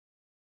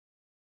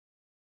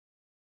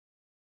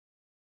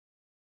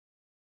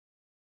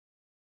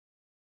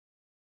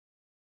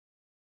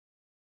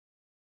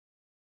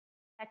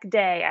Tech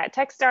Day at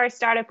Techstars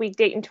Startup Week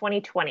date in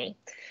 2020.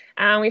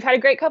 We've had a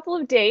great couple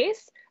of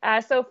days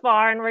so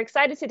far, and we're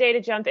excited today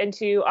to jump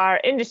into our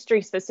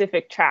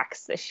industry-specific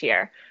tracks this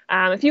year.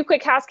 A few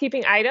quick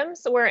housekeeping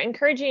items. We're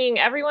encouraging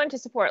everyone to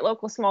support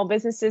local small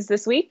businesses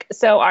this week.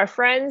 So our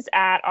friends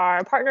at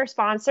our partner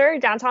sponsor,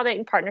 Downtown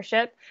Dayton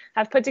Partnership,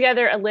 have put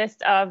together a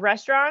list of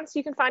restaurants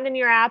you can find in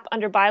your app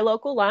under Buy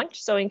Local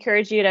Lunch. So I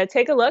encourage you to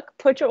take a look,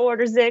 put your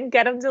orders in,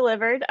 get them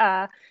delivered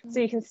so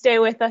you can stay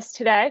with us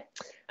today.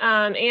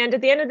 And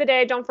at the end of the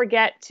day, don't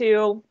forget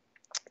to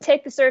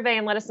take the survey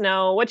and let us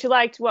know what you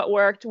liked, what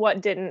worked, what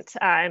didn't,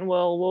 and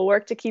we'll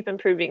work to keep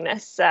improving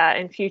this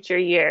in future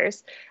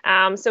years.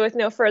 So with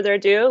no further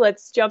ado,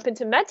 let's jump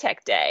into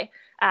MedTech Day.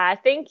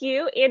 Thank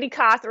you, Andy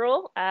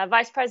Cothrell,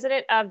 Vice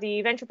President of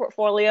the Venture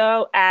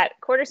Portfolio at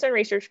Cornerstone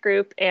Research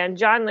Group, and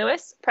John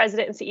Lewis,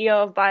 President and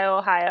CEO of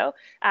BioOhio,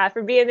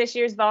 for being this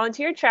year's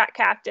volunteer track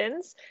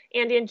captains.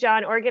 Andy and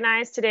John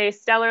organized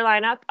today's stellar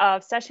lineup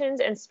of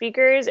sessions and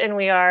speakers, and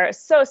we are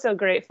so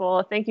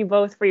grateful. Thank you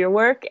both for your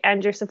work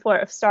and your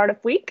support of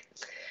Startup Week.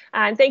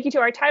 And thank you to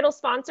our title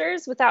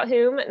sponsors, without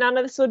whom none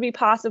of this would be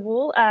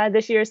possible.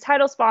 This year's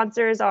title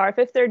sponsors are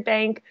Fifth Third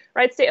Bank,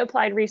 Wright State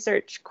Applied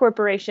Research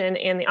Corporation,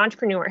 and the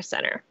Entrepreneur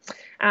Center.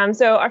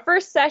 So our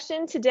first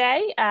session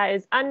today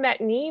is Unmet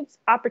Needs,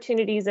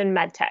 Opportunities in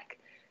MedTech.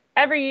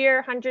 Every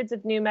year, hundreds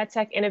of new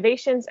MedTech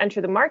innovations enter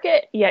the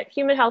market, yet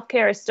human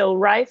healthcare is still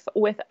rife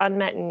with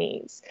unmet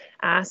needs.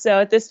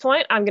 So at this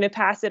point, I'm going to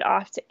pass it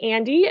off to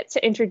Andy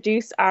to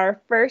introduce our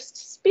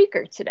first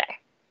speaker today.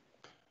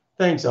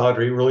 Thanks,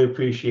 Audrey. Really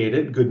appreciate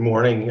it. Good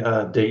morning,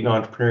 Dayton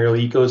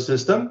Entrepreneurial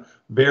Ecosystem.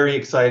 Very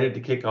excited to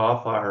kick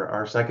off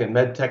our second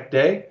MedTech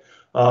Day,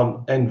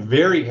 and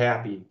very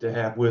happy to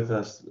have with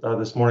us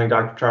this morning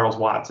Dr. Charles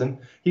Watson.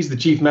 He's the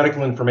Chief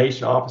Medical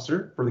Information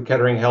Officer for the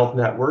Kettering Health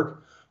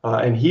Network,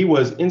 and he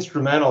was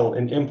instrumental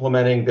in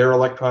implementing their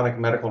electronic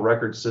medical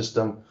record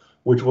system,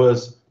 which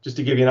was, just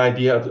to give you an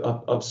idea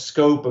of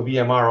scope of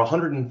EMR,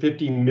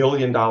 $150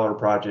 million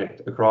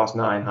project across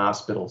 9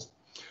 hospitals.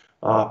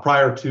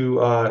 Prior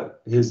to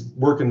his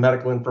work in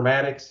medical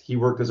informatics, he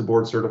worked as a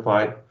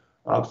board-certified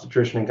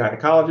obstetrician and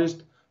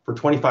gynecologist for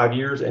 25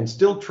 years and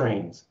still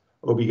trains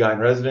OB-GYN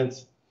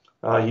residents.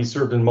 He's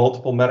served in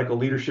multiple medical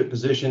leadership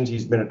positions.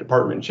 He's been a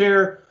department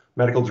chair,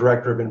 medical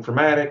director of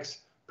informatics,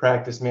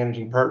 practice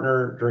managing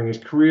partner during his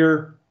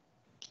career.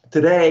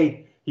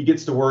 Today, he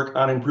gets to work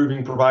on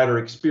improving provider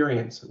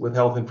experience with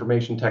health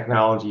information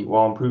technology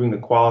while improving the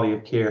quality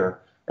of care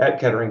at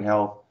Kettering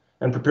Health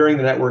and preparing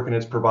the network and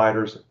its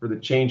providers for the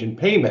change in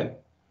payment,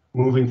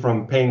 moving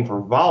from paying for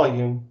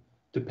volume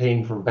to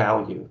paying for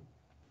value.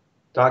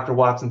 Dr.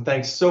 Watson,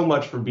 thanks so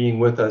much for being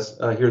with us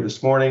here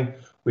this morning.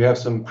 We have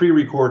some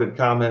pre-recorded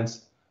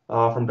comments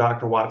from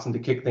Dr. Watson to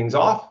kick things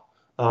off,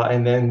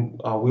 and then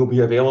we'll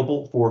be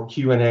available for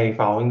Q&A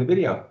following the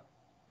video.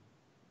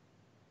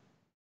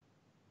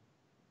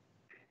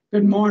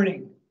 Good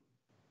morning.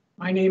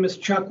 My name is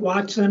Chuck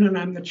Watson, and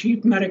I'm the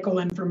Chief Medical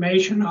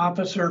Information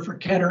Officer for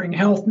Kettering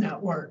Health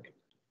Network.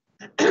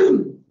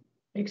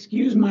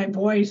 Excuse my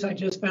voice, I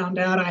just found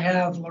out I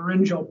have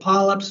laryngeal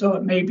polyps, so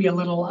it may be a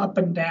little up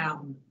and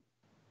down.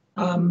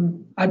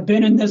 I've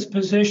been in this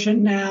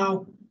position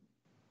now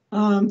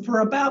for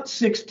about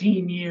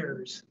 16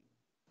 years.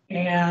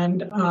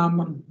 And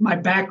my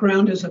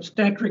background is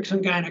obstetrics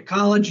and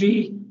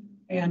gynecology,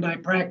 and I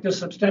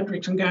practiced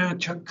obstetrics and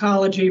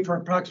gynecology for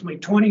approximately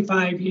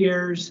 25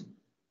 years.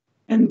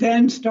 And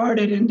then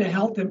started into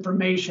health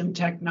information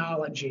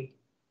technology.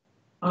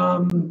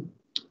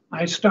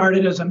 I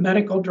started as a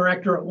medical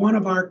director at one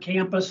of our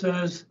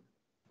campuses,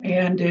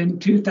 and in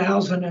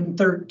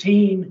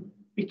 2013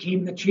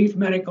 became the Chief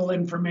Medical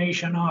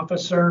Information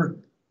Officer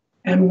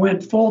and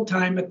went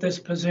full-time at this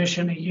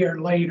position a year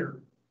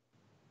later.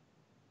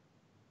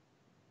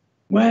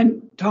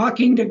 When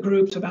talking to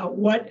groups about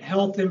what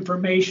health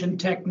information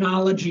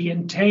technology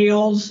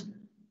entails,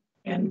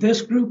 and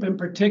this group in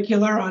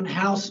particular on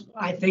how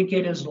I think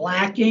it is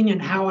lacking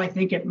and how I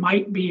think it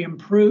might be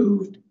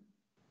improved,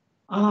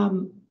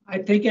 I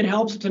think it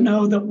helps to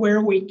know that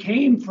where we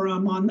came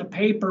from on the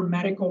paper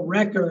medical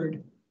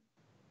record,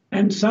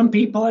 and some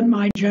people in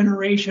my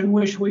generation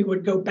wish we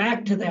would go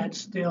back to that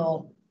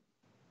still,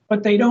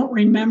 but they don't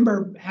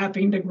remember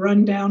having to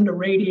run down to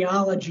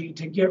radiology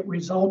to get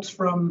results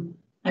from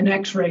an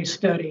X-ray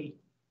study.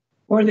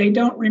 Or they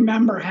don't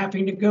remember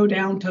having to go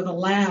down to the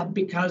lab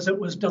because it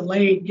was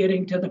delayed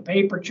getting to the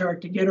paper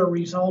chart to get a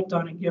result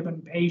on a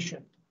given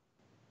patient.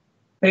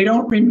 They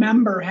don't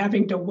remember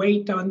having to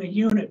wait on the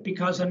unit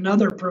because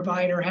another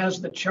provider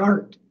has the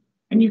chart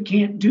and you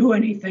can't do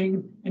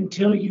anything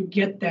until you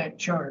get that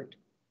chart.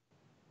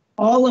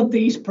 All of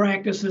these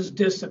practices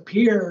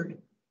disappeared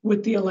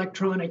with the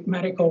electronic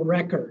medical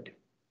record.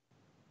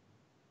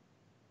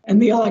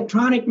 And the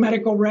electronic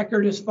medical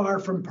record is far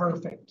from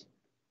perfect.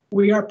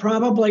 We are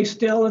probably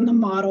still in the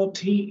Model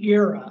T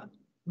era.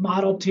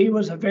 Model T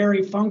was a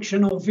very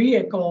functional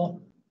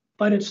vehicle,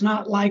 but it's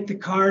not like the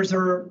cars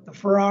or the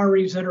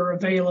Ferraris that are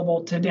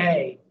available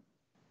today.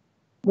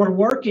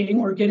 We're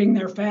getting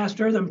there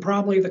faster than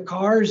probably the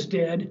cars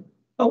did,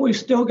 but we've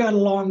still got a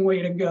long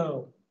way to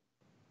go.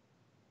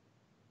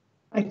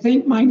 I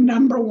think my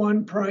number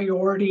one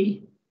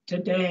priority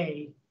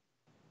today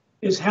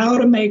is how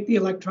to make the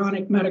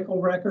electronic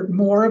medical record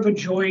more of a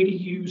joy to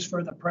use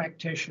for the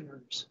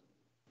practitioners.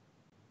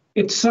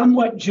 It's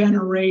somewhat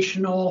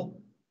generational,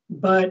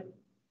 but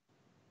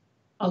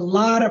a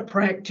lot of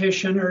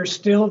practitioners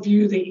still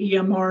view the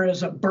EMR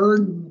as a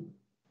burden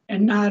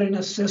and not an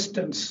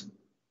assistance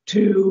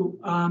to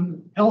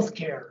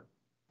healthcare.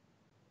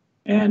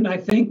 And I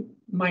think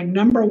my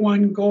number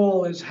one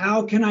goal is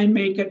how can I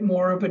make it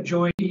more of a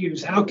joy to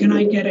use? How can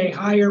I get a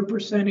higher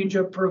percentage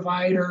of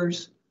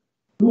providers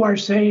who are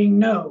saying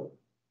no?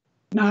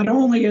 Not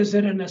only is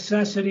it a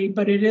necessity,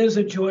 but it is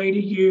a joy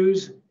to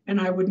use, and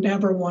I would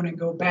never want to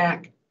go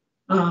back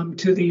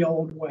to the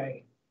old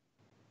way.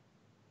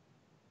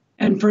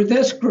 And for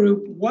this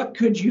group, what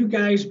could you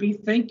guys be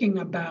thinking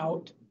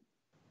about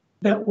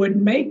that would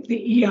make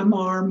the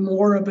EMR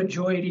more of a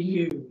joy to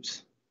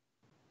use?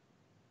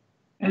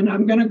 And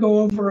I'm going to go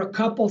over a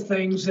couple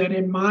things that,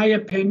 in my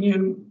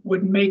opinion,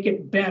 would make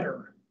it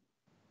better.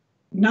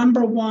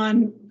 Number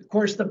one, of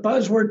course, the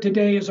buzzword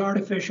today is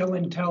artificial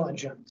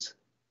intelligence.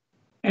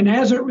 And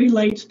as it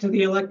relates to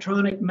the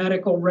electronic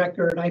medical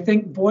record, I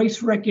think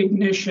voice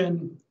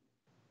recognition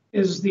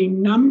is the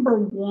number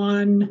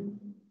one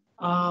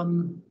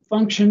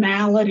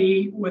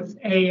functionality with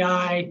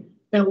AI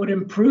that would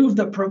improve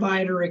the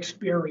provider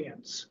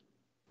experience.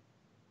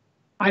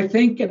 I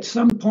think at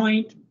some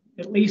point,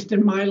 at least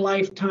in my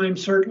lifetime,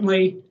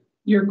 certainly,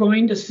 you're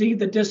going to see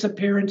the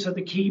disappearance of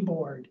the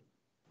keyboard.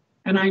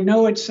 And I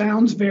know it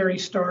sounds very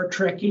Star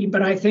Trek-y,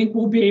 but I think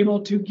we'll be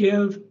able to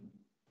give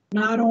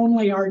not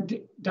only our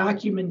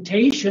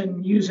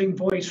documentation using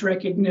voice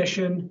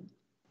recognition,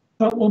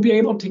 but we'll be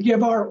able to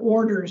give our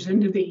orders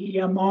into the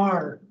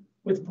EMR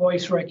with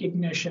voice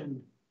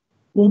recognition.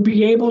 We'll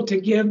be able to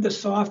give the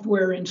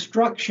software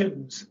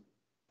instructions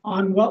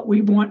on what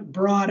we want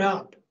brought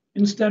up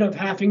instead of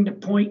having to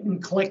point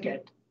and click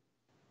it.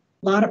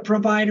 A lot of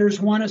providers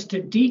want us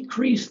to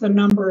decrease the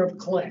number of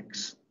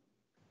clicks.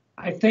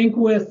 I think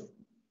with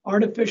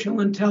artificial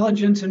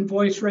intelligence and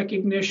voice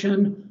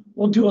recognition,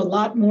 we'll do a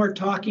lot more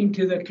talking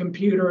to the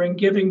computer and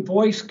giving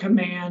voice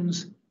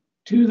commands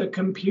to the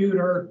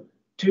computer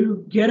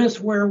to get us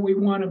where we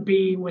want to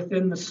be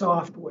within the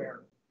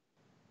software.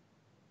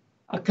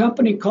 A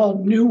company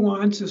called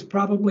Nuance is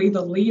probably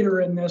the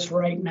leader in this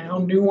right now.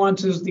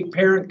 Nuance is the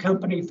parent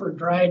company for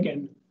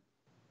Dragon.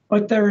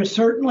 But there is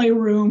certainly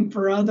room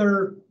for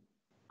other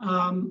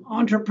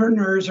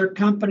entrepreneurs or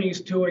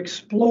companies to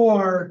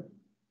explore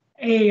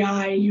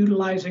AI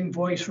utilizing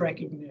voice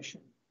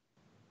recognition.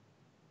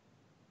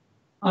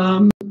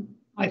 I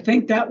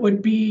think that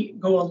would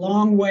go a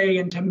long way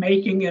into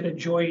making it a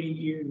joy to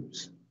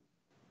use.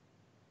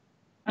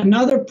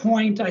 Another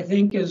point I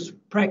think is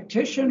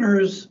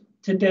practitioners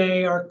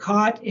today are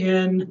caught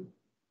in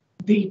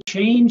the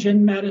change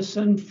in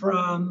medicine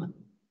from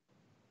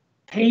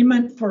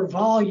payment for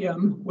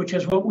volume, which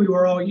is what we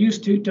were all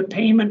used to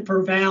payment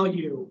for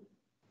value.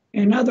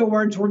 In other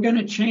words, we're going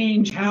to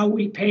change how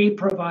we pay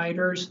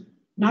providers,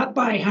 not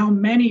by how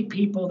many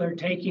people they're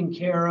taking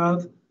care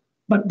of,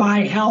 but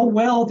by how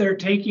well they're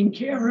taking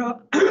care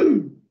of,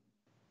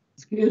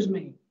 excuse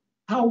me,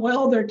 how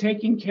well they're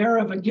taking care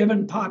of a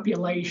given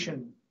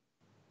population.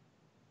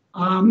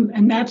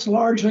 And that's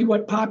largely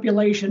what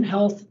population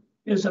health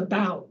is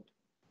about.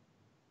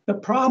 The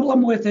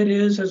problem with it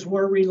is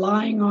we're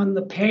relying on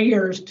the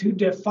payers to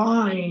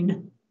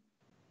define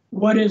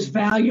what is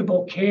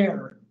valuable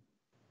care.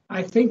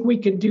 I think we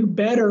could do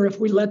better if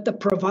we let the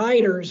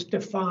providers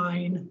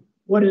define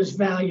what is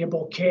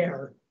valuable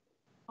care.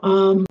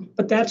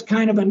 But that's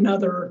kind of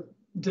another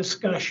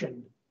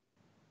discussion.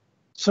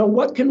 So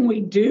what can we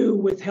do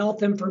with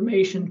health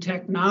information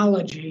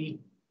technology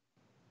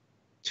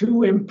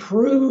to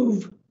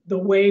improve the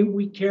way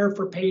we care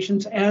for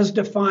patients as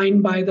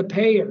defined by the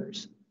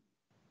payers?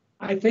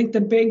 I think the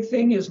big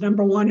thing is,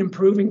 number one,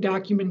 improving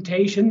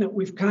documentation that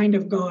we've kind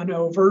of gone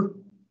over,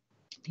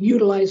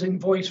 utilizing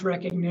voice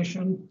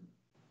recognition.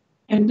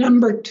 And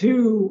number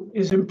two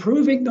is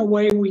improving the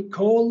way we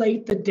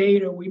collate the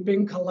data we've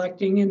been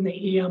collecting in the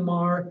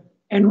EMR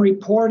and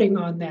reporting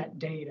on that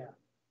data.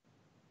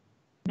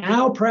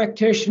 Now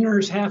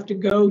practitioners have to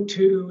go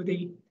to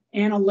the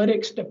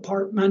analytics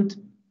department,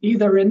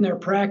 either in their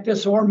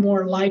practice or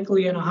more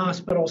likely in a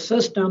hospital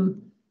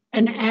system,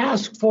 and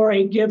ask for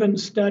a given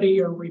study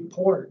or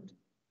report.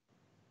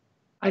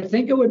 I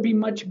think it would be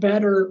much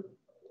better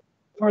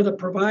for the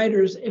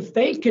providers if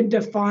they could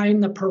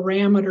define the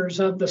parameters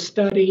of the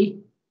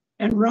study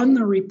and run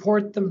the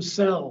report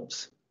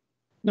themselves.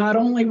 Not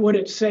only would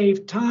it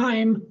save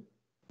time,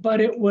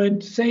 but it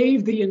would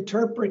save the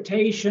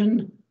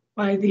interpretation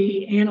by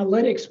the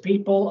analytics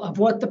people of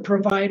what the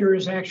provider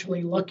is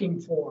actually looking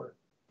for.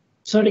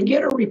 So to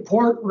get a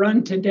report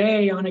run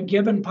today on a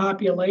given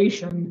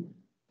population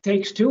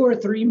takes 2 or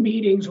 3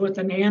 meetings with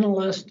an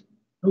analyst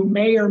who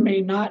may or may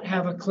not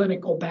have a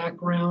clinical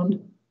background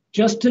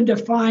just to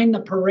define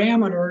the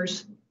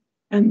parameters,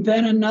 and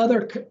then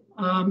another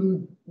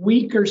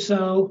week or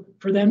so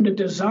for them to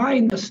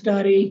design the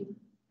study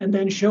and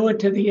then show it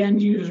to the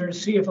end user to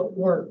see if it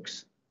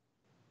works.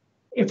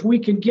 If we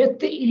could get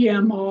the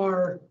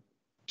EMR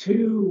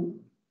to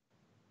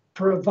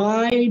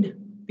provide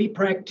the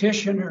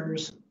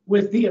practitioners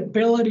with the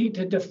ability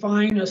to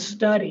define a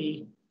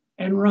study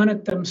and run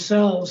it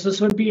themselves,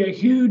 this would be a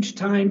huge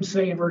time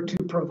saver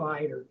to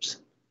providers.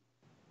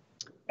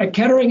 At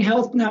Kettering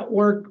Health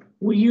Network,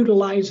 we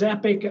utilize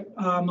Epic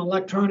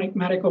electronic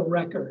medical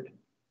record.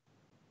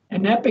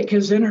 And Epic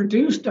has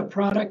introduced a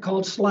product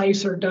called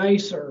Slicer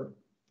Dicer,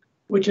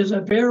 which is a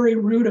very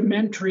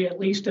rudimentary, at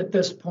least at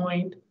this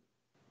point,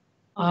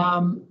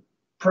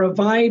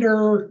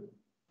 provider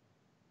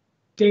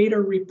data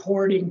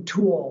reporting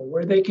tool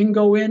where they can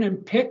go in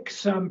and pick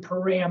some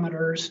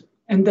parameters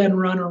and then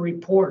run a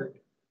report.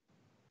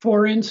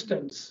 For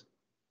instance,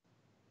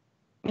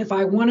 if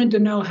I wanted to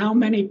know how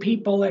many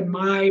people in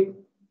my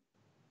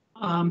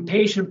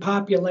patient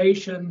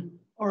population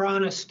are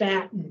on a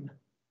statin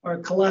or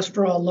a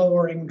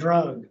cholesterol-lowering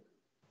drug,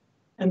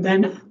 and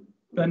then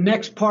the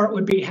next part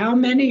would be how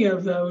many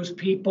of those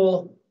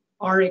people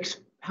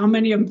how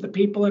many of the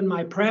people in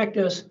my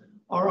practice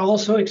are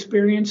also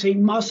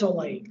experiencing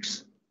muscle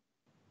aches.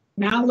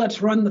 Now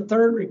let's run the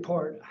third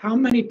report. How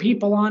many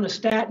people on a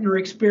statin are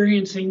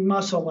experiencing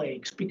muscle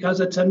aches because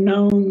it's a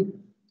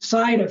known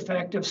side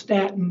effect of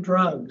statin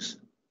drugs?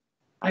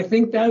 I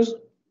think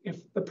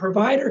if the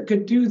provider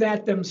could do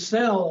that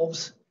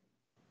themselves,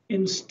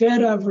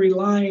 instead of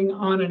relying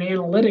on an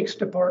analytics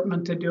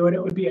department to do it,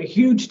 it would be a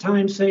huge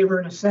time saver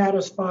and a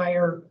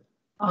satisfier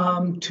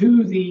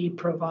to the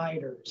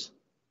providers.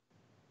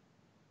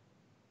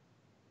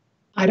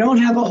 I don't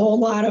have a whole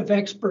lot of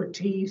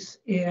expertise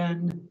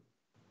in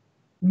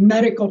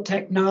medical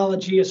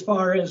technology as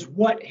far as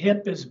what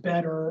hip is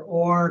better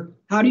or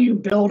how do you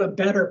build a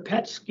better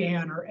PET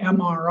scan or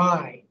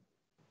MRI.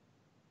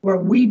 Where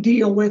we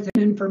deal with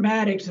in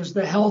informatics is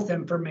the health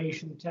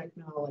information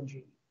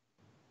technology.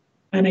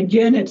 And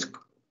again,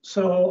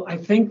 so I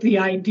think the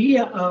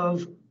idea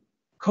of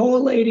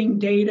collating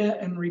data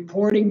and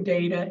reporting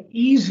data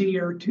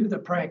easier to the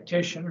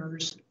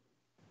practitioners,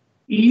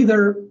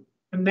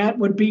 and that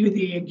would be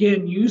the,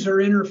 again, user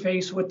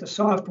interface with the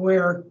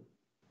software.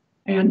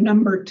 And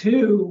number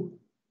two,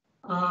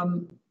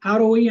 how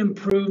do we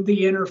improve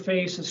the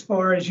interface as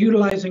far as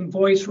utilizing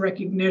voice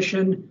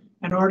recognition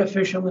and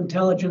artificial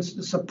intelligence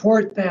to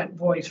support that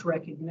voice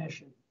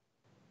recognition?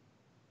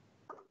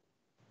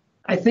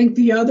 I think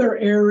the other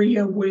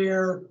area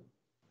where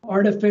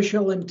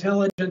artificial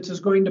intelligence is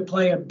going to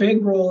play a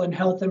big role in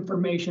health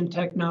information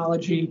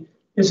technology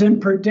is in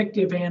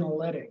predictive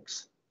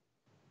analytics,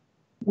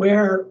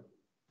 where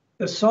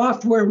the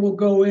software will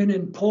go in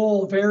and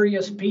pull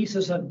various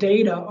pieces of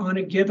data on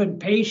a given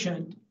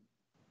patient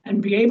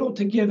and be able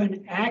to give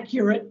an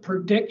accurate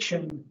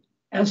prediction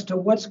as to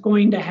what's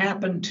going to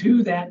happen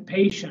to that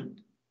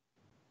patient.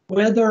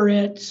 Whether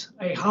it's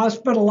a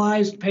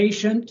hospitalized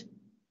patient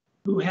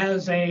who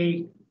has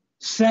a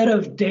set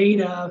of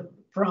data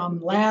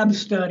from lab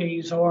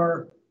studies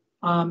or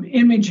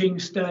imaging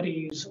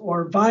studies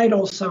or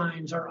vital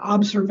signs or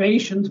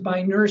observations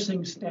by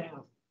nursing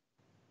staff.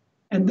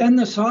 And then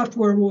the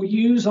software will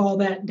use all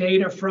that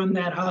data from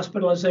that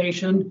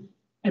hospitalization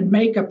and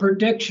make a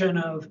prediction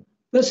of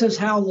this is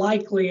how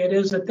likely it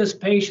is that this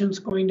patient's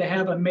going to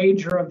have a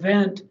major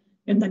event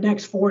in the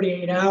next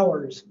 48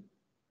 hours.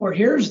 Or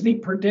here's the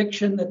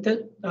prediction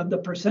that of the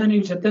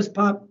percentage that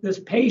this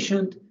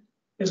patient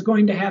is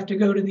going to have to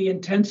go to the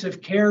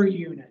intensive care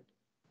unit.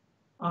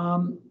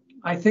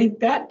 I think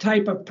that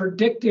type of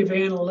predictive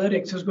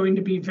analytics is going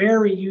to be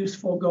very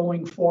useful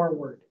going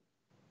forward.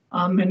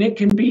 And it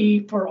can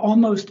be for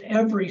almost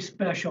every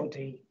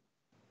specialty.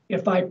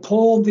 If I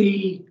pull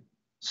the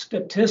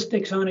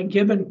statistics on a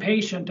given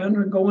patient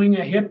undergoing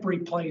a hip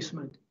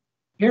replacement,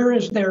 here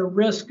is their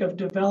risk of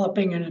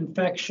developing an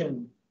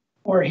infection,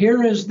 or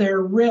here is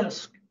their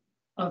risk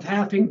of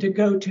having to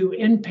go to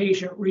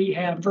inpatient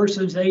rehab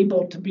versus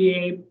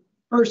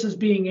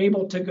being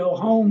able to go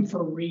home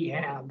for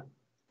rehab.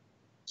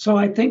 So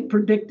I think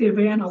predictive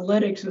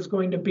analytics is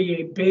going to be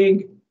a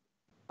big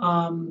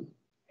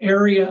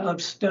area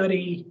of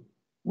study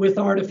with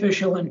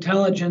artificial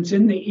intelligence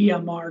in the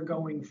EMR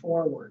going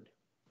forward.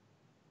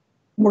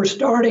 We're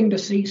starting to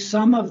see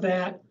some of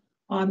that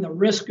on the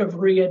risk of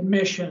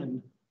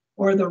readmission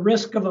or the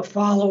risk of a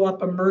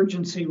follow-up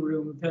emergency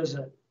room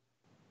visit.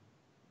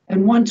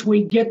 And once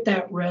we get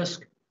that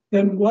risk,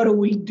 then what do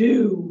we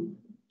do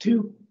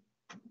to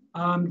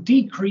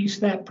decrease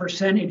that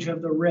percentage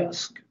of the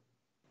risk?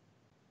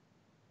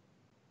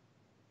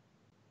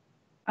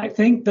 I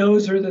think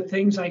those are the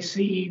things I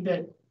see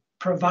that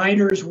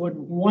providers would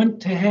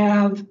want to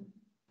have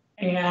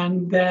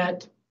and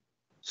that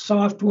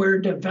software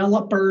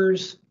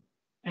developers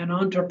and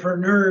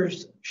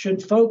entrepreneurs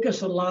should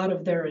focus a lot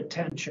of their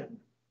attention.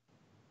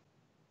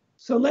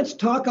 So let's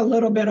talk a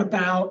little bit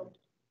about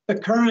the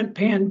current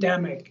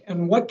pandemic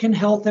and what can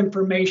health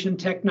information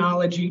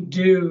technology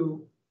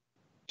do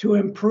to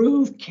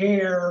improve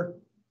care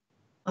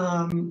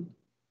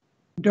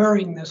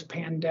during this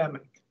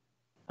pandemic.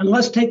 And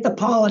let's take the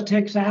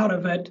politics out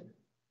of it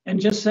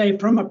and just say,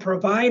 from a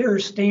provider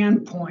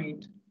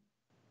standpoint,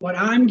 what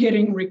I'm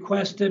getting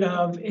requested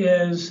of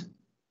is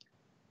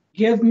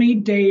give me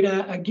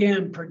data,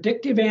 again,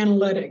 predictive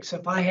analytics.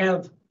 If I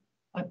have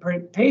a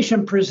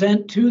patient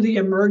present to the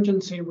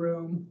emergency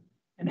room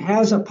and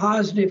has a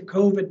positive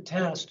COVID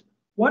test,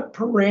 what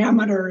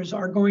parameters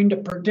are going to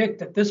predict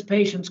that this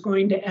patient's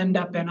going to end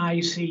up in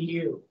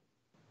ICU?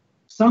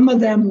 Some of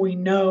them we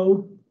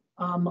know,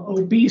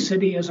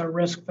 obesity is a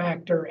risk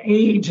factor,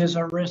 age is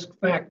a risk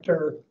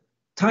factor,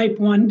 type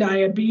 1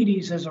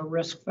 diabetes is a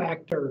risk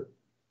factor.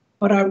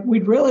 But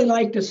we'd really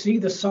like to see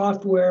the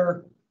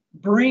software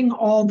bring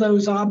all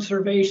those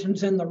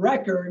observations in the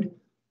record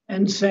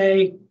and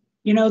say,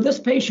 you know, this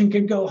patient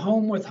could go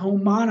home with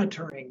home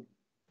monitoring,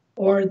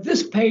 or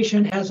this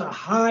patient has a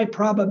high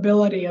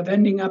probability of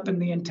ending up in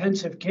the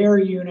intensive care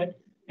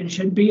unit and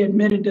should be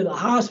admitted to the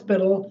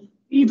hospital,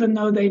 even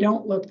though they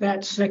don't look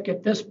that sick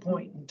at this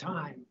point in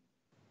time.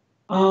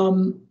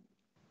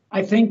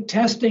 I think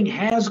testing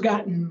has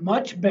gotten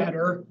much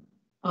better.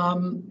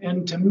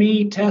 And to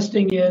me,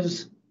 testing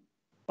is,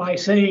 by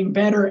saying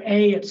better,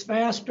 A, it's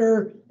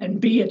faster,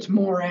 and B, it's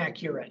more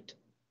accurate.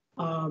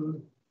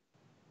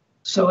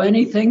 So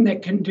anything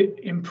that can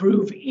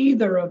improve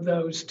either of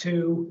those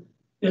two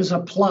is a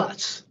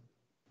plus.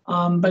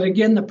 But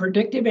again, the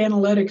predictive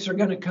analytics are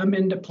going to come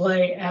into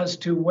play as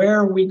to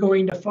where are we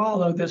going to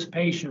follow this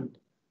patient.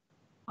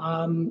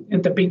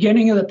 At the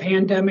beginning of the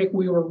pandemic,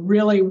 we were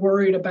really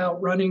worried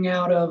about running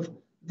out of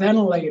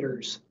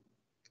ventilators.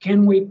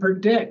 Can we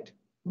predict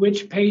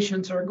which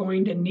patients are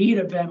going to need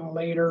a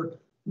ventilator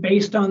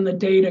based on the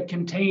data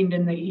contained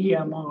in the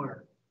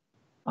EMR?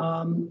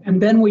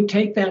 And then we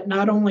take that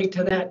not only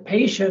to that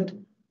patient,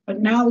 but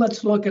now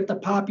let's look at the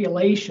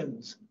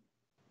populations.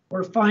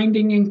 We're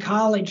finding in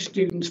college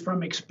students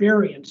from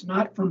experience,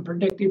 not from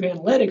predictive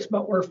analytics,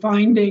 but we're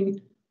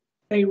finding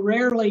they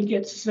rarely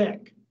get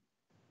sick.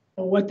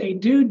 But what they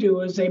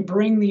do is they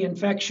bring the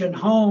infection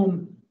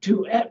home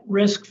to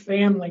at-risk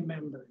family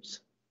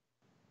members.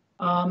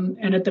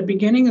 And at the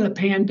beginning of the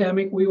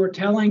pandemic, we were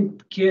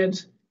telling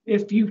kids,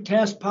 if you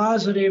test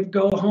positive,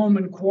 go home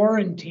and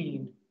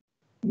quarantine.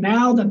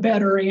 Now the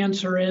better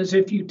answer is,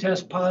 if you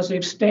test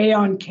positive, stay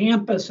on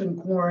campus and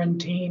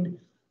quarantine,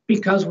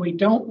 because we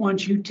don't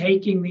want you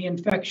taking the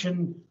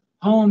infection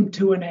home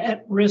to an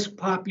at-risk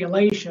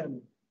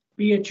population,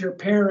 be it your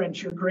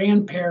parents, your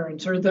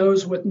grandparents, or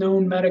those with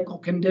known medical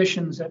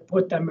conditions that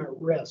put them at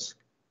risk.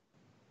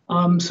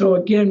 So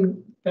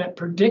again, that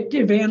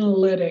predictive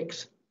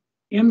analytics,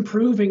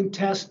 improving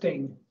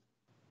testing,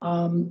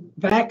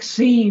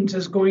 vaccines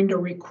is going to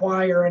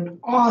require an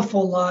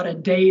awful lot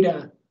of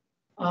data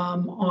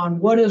on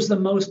what is the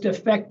most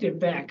effective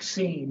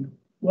vaccine,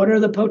 what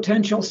are the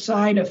potential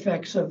side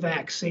effects of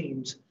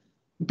vaccines,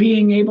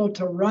 being able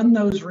to run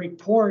those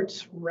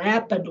reports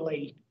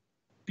rapidly,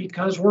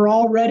 because we're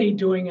already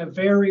doing a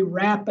very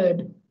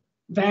rapid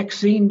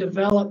vaccine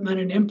development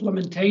and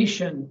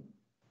implementation,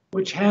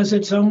 which has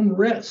its own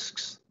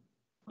risks.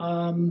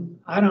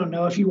 I don't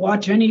know, if you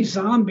watch any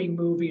zombie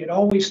movie, it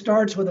always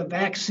starts with a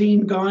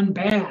vaccine gone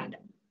bad.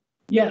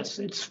 Yes,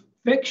 it's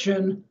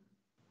fiction,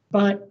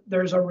 but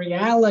there's a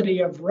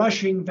reality of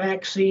rushing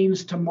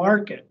vaccines to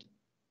market.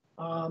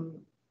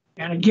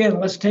 And again,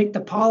 let's take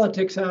the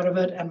politics out of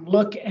it and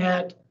look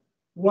at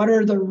what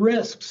are the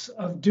risks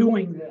of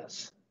doing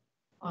this,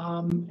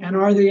 and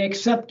are they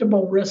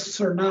acceptable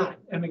risks or not?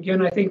 And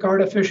again, I think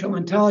artificial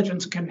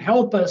intelligence can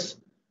help us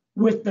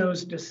with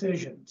those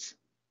decisions.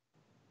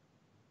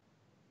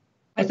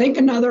 I think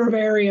another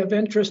area of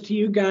interest to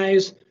you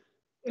guys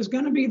is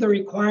going to be the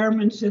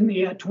requirements in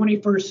the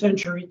 21st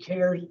Century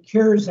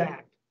CARES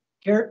Act.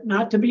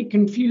 Not to be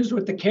confused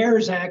with the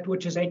CARES Act,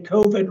 which is a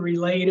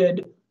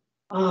COVID-related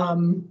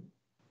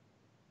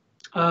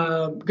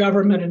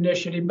government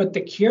initiative, but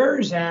the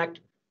CARES Act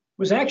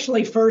was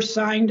actually first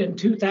signed in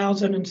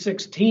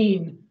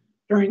 2016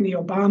 during the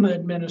Obama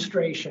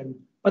administration,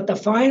 but the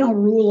final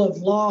rule of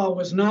law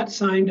was not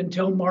signed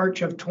until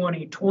March of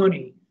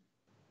 2020.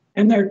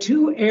 And there are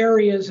two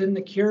areas in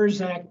the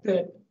CARES Act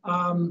that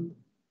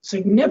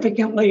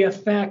significantly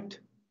affect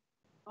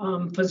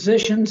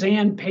physicians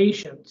and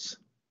patients.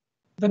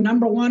 The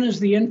number one is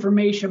the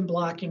information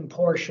blocking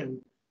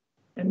portion.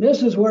 And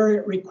this is where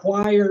it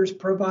requires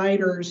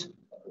providers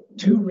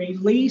to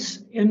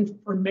release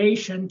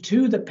information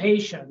to the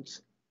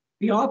patients.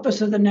 The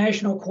Office of the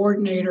National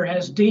Coordinator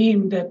has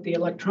deemed that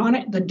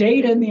the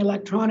data in the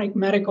electronic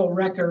medical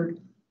record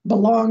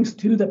belongs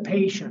to the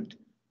patient,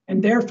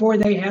 and therefore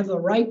they have the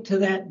right to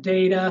that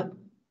data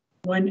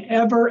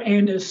whenever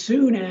and as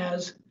soon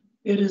as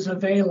it is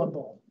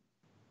available.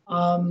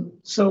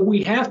 So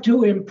we have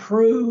to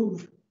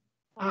improve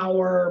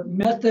our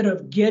method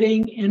of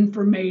getting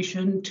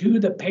information to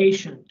the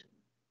patient.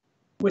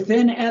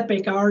 Within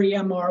Epic, our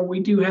EMR, we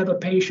do have a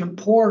patient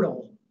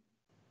portal,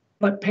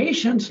 but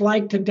patients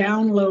like to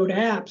download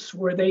apps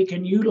where they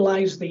can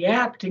utilize the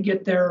app to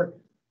get their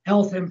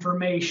health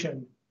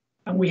information.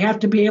 And we have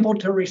to be able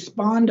to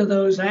respond to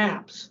those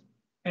apps.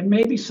 And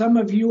maybe some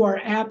of you are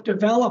app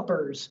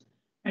developers,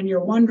 and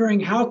you're wondering,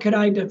 how could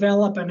I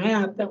develop an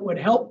app that would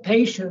help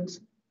patients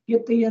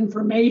get the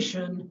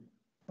information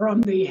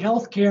from the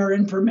healthcare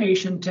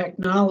information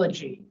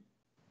technology?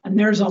 And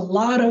there's a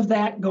lot of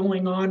that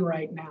going on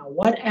right now.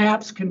 What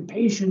apps can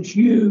patients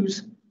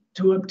use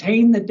to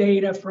obtain the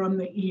data from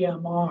the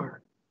EMR?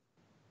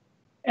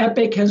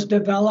 Epic has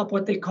developed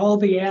what they call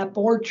the App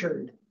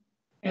Orchard.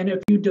 And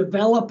if you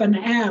develop an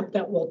app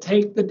that will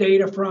take the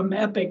data from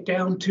Epic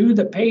down to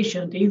the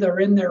patient, either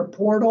in their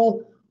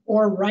portal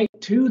or right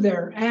to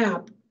their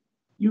app,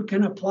 you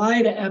can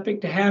apply to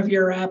Epic to have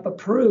your app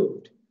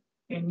approved.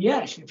 And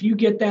yes, if you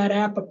get that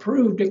app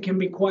approved, it can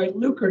be quite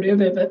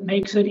lucrative if it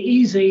makes it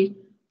easy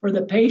for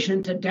the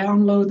patient to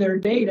download their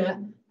data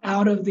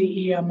out of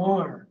the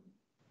EMR.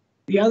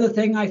 The other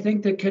thing I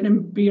think that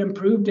can be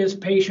improved is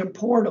patient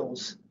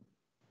portals.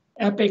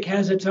 Epic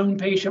has its own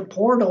patient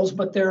portals,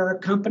 but there are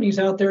companies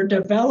out there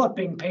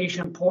developing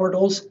patient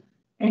portals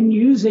and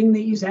using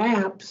these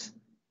apps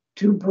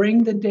to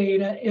bring the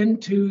data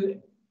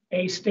into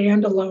a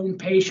standalone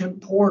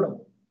patient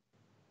portal.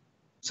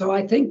 So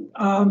I think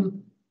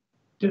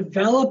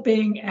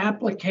developing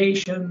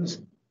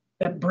applications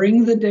that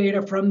bring the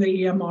data from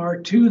the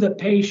EMR to the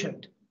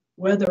patient,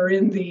 whether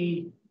in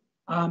the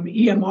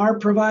EMR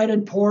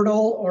provided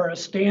portal or a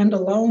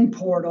standalone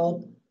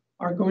portal,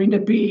 are going to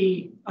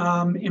be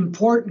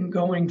important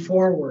going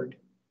forward.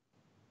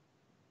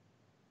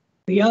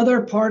 The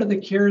other part of the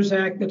CARES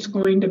Act that's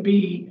going to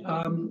be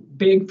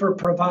big for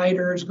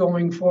providers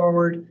going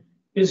forward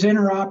is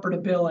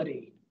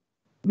interoperability,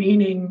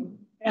 meaning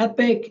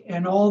Epic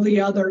and all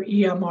the other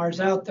EMRs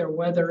out there,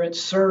 whether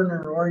it's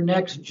Cerner or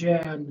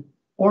NextGen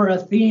or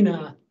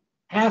Athena,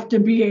 have to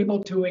be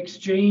able to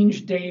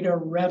exchange data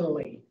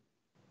readily.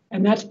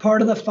 And that's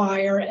part of the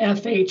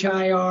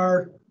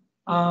FHIR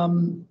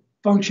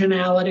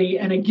functionality.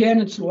 And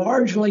again, it's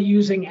largely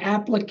using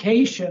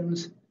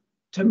applications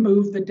to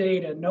move the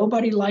data.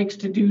 Nobody likes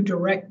to do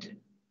direct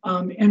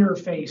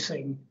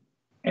interfacing.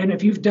 And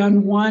if you've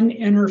done one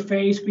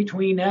interface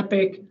between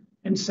Epic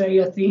and say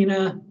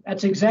Athena,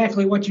 that's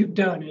exactly what you've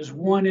done, is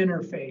one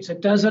interface.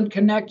 It doesn't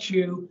connect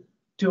you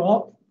to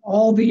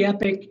all the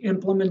Epic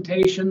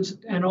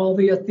implementations and all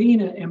the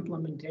Athena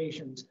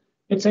implementations.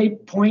 It's a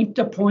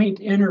point-to-point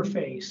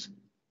interface.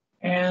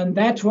 And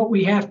that's what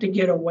we have to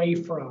get away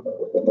from.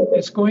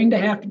 It's going to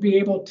have to be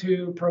able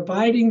to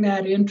providing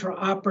that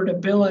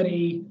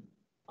interoperability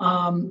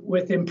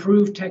with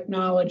improved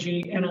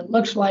technology. And it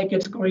looks like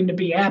it's going to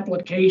be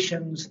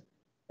applications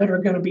that are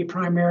going to be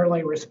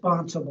primarily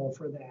responsible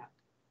for that.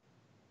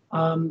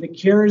 The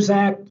CARES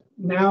Act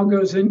now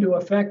goes into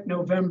effect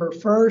November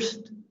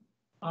 1st,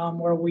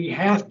 where we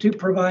have to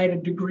provide a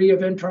degree of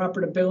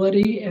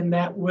interoperability, and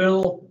that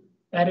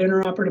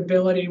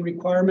interoperability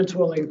requirements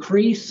will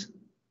increase,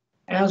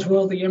 as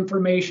will the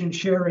information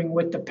sharing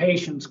with the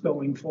patients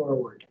going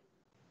forward.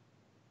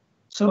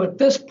 So at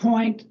this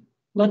point,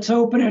 let's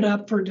open it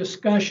up for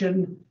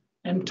discussion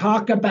and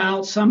talk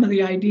about some of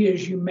the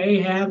ideas you may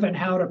have and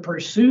how to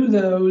pursue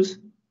those,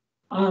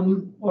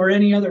 or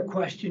any other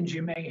questions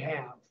you may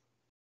have.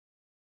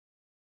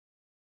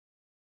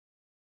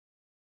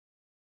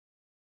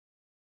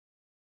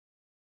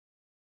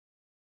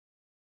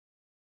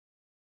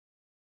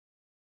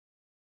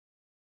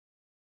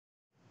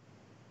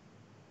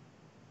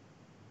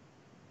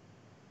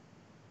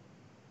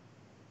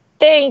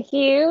 Thank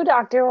you,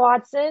 Dr.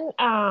 Watson.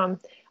 I'm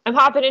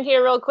hopping in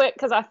here real quick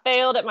because I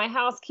failed at my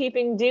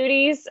housekeeping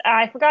duties.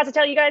 I forgot to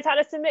tell you guys how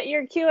to submit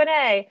your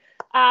Q&A.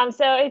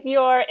 So if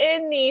you're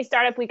in the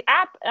Startup Week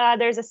app,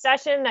 there's a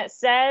session that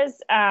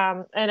says,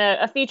 and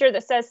a feature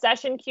that says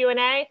Session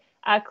Q&A.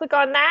 Click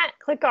on that,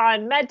 click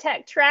on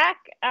MedTech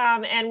track,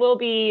 and we'll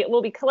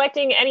be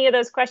collecting any of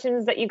those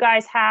questions that you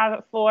guys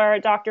have for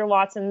Dr.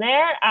 Watson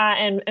there,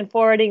 and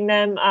forwarding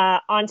them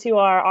onto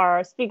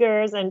our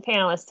speakers and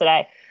panelists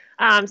today.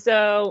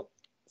 So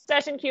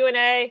session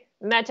Q&A,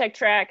 MedTech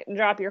track,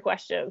 drop your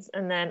questions,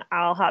 and then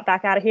I'll hop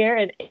back out of here,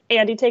 and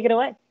Andy, take it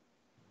away.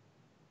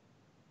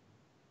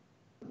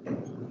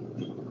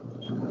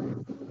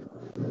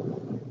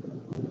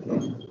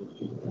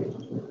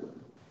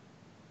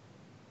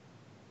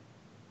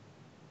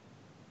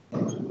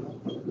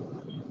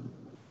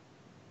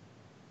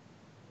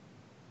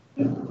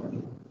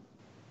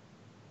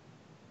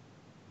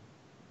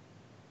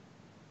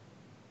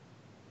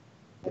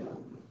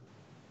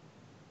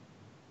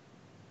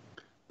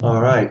 All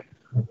right.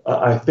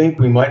 I think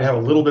we might have a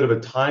little bit of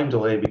a time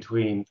delay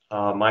between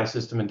my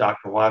system and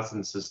Dr.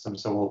 Watson's system,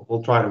 so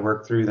we'll try to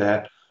work through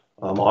that.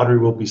 Audrey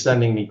will be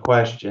sending me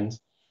questions.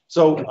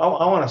 So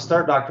I want to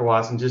start, Dr.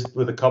 Watson, just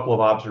with a couple of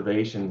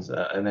observations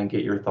and then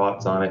get your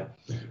thoughts on it.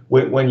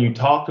 When you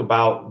talk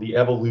about the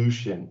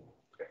evolution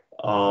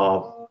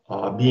of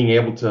being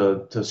able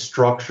to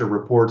structure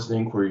reports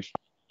and inquiries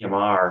from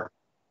EMR,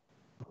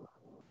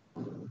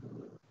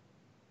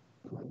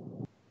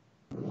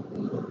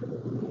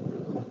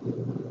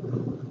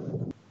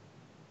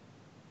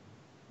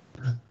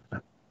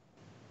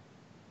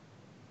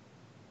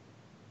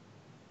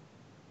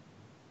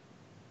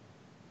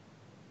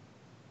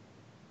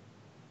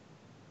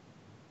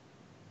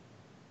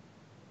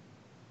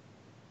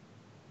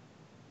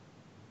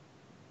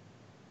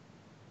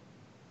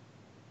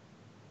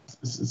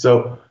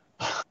 So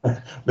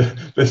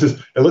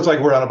it looks like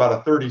we're on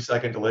about a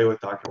 30-second delay with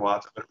Dr.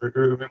 Watson, but it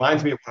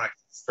reminds me of when I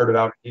started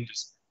out in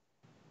industry,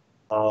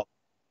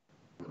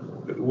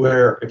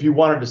 where if you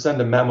wanted to send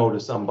a memo to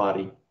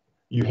somebody,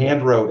 you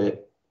hand wrote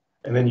it,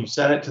 and then you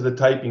sent it to the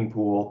typing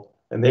pool,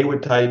 and they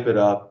would type it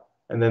up,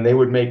 and then they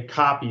would make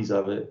copies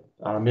of it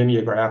on a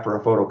mimeograph or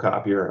a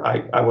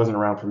photocopier. I wasn't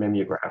around for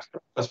mimeographs,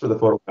 but that's for the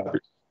photocopiers.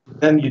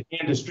 Then you'd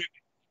hand distribute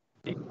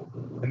it.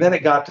 And then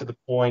it got to the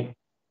point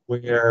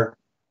where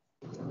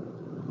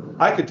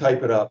I could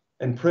type it up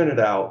and print it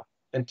out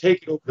and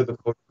take it over to the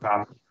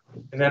photocopier,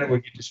 and then it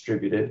would get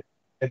distributed.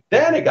 And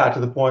then it got to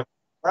the point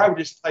where I would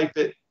just type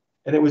it,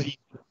 and it was easy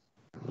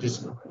to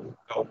just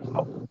go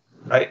out,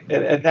 right?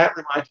 And that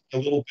reminds me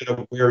a little bit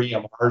of where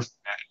EMRs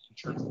at in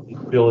terms of the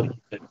ability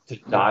to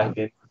dive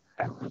into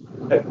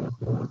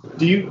that.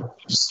 Do you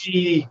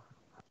see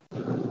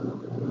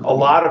a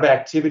lot of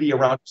activity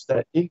around just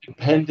that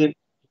independent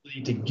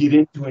ability to get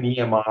into an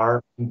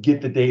EMR and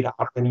get the data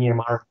out of an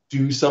EMR,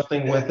 do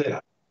something with it?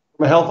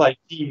 From a health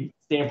IT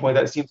standpoint,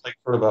 that seems like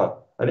sort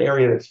of an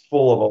area that's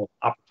full of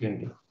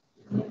opportunity.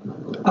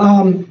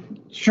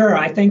 Sure.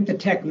 I think the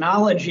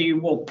technology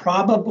will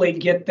probably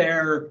get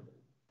there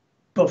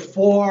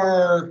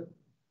before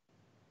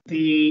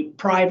the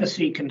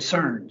privacy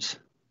concerns.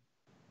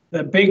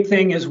 The big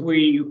thing is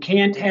you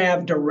can't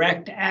have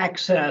direct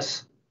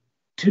access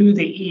to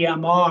the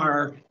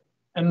EMR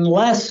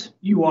unless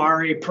you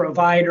are a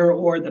provider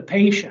or the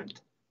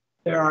patient.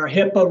 There are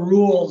HIPAA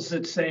rules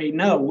that say,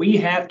 no, we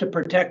have to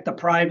protect the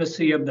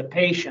privacy of the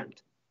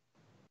patient.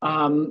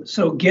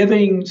 So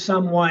giving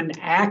someone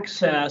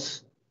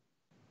access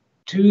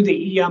to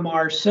the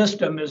EMR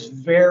system is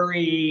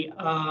very,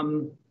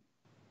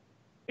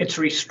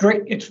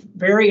 it's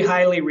very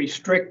highly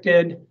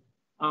restricted.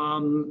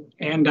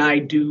 And I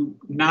do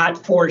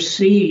not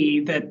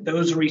foresee that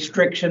those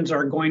restrictions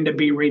are going to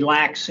be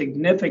relaxed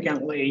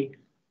significantly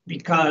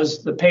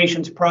because the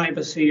patient's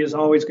privacy is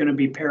always going to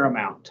be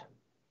paramount.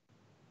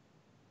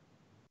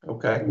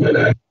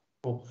 Okay.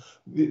 Cool.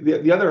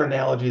 The other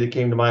analogy that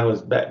came to mind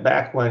was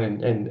back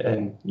when,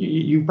 and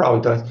you've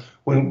probably done this,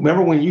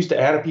 remember when you used to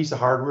add a piece of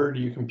hardware to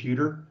your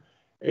computer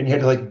and you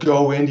had to like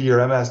go into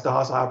your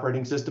MS-DOS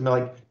operating system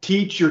and like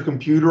teach your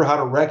computer how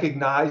to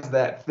recognize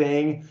that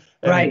thing?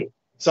 And right.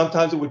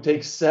 Sometimes it would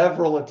take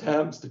several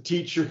attempts to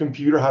teach your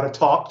computer how to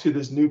talk to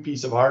this new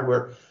piece of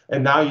hardware.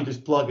 And now you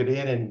just plug it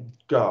in and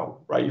go,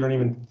 right? You don't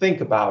even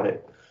think about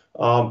it.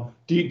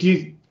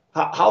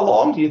 How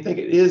long do you think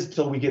it is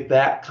till we get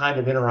that kind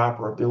of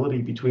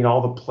interoperability between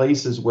all the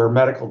places where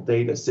medical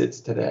data sits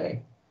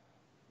today?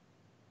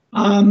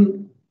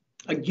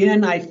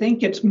 Again, I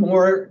think it's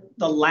more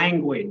the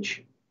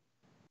language.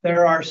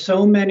 There are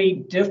so many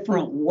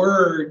different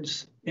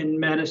words in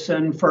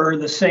medicine for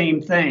the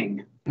same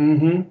thing.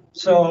 Mm-hmm.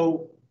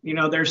 So,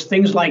 there's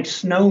things like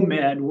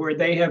SNOMED where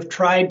they have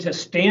tried to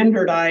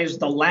standardize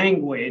the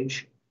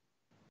language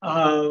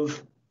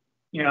of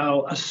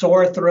a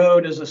sore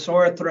throat is a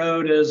sore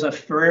throat, is a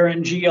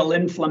pharyngeal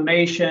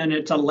inflammation,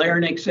 it's a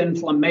larynx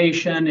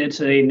inflammation, it's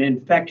an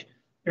infection.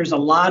 There's a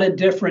lot of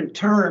different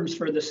terms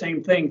for the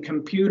same thing.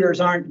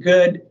 Computers aren't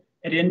good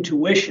at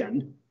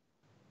intuition.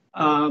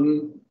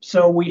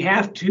 So we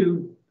have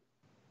to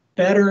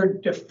better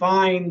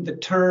define the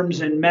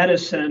terms in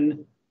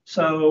medicine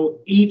so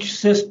each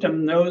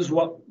system knows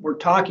what we're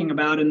talking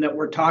about and that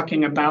we're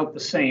talking about the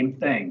same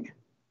thing.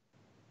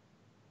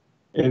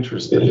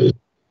 Interesting.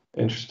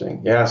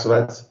 Yeah, so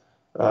that's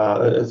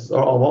it's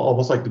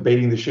almost like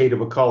debating the shade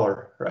of a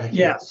color, right?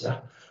 Yes. Yeah.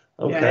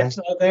 Okay. Yeah,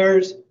 so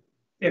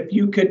if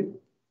you could,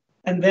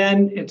 and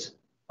then it's,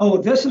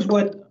 this is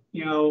what,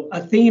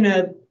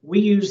 Athena, we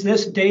use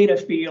this data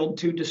field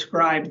to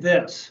describe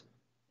this.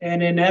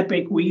 And in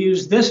Epic, we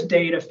use this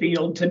data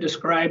field to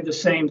describe the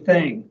same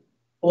thing.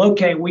 Well,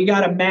 okay, we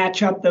got to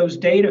match up those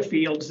data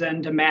fields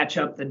then to match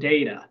up the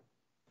data.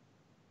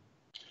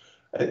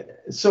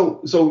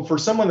 So for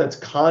someone that's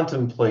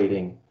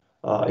contemplating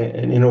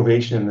an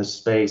innovation in this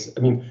space, I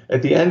mean,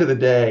 at the end of the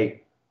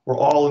day, we're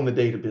all in the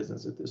data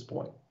business at this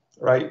point,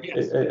 right?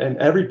 Yes. And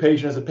every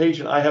patient, as a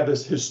patient, I have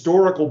this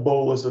historical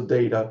bolus of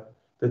data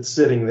that's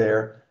sitting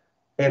there.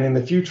 And in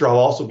the future, I'll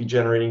also be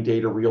generating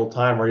data real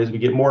time, right? As we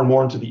get more and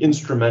more into the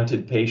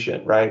instrumented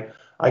patient, right?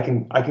 I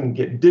can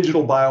get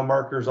digital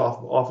biomarkers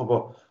off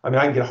of I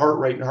can get heart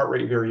rate and heart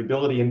rate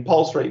variability and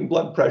pulse rate and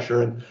blood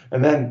pressure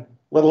and then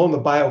let alone the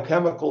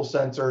biochemical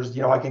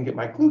sensors, I can get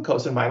my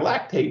glucose and my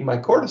lactate and my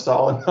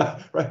cortisol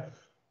and right.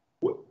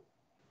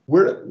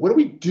 What do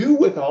we do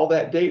with all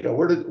that data?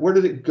 Where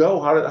does it go?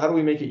 How do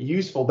we make it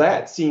useful?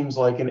 That seems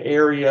like an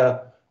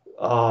area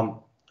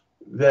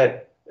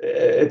that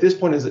at this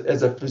point,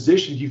 as a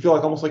physician, do you feel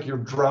like almost like you're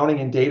drowning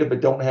in data but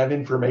don't have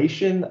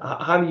information?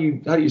 How do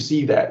you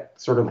see that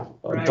sort of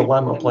right.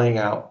 dilemma playing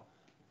out?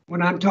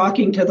 When I'm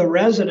talking to the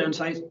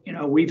residents,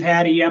 we've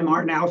had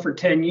EMR now for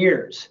 10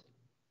 years,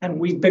 and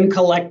we've been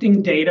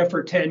collecting data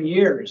for 10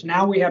 years.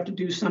 Now we have to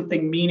do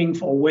something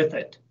meaningful with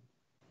it.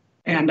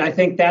 And I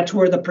think that's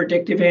where the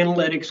predictive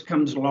analytics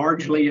comes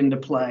largely into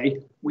play.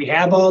 We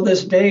have all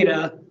this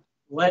data.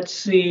 let's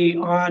see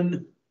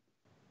on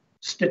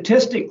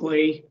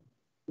statistically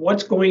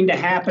what's going to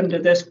happen to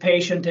this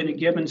patient in a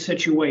given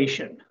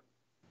situation,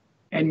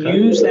 and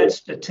use that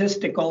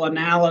statistical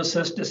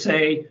analysis to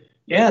say,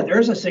 yeah,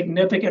 there's a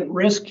significant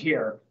risk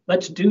here.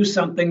 Let's do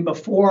something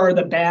before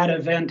the bad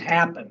event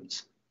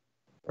happens.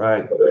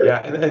 Right. Yeah.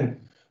 And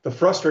the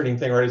frustrating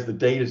thing, right, is the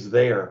data's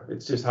there.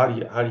 It's just how do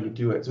you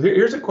do it? So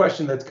here's a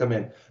question that's come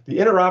in. The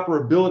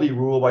interoperability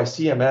rule by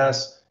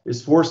CMS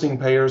is forcing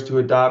payers to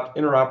adopt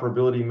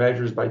interoperability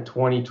measures by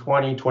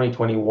 2020,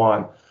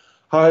 2021.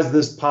 How has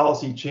this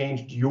policy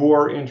changed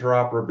your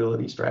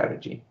interoperability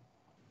strategy?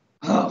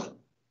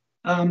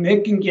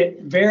 It can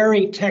get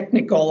very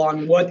technical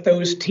on what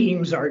those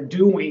teams are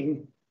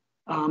doing.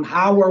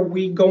 How are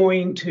we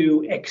going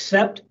to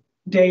accept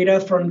data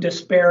from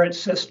disparate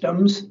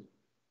systems?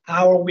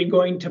 How are we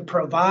going to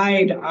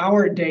provide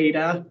our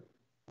data?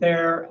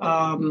 The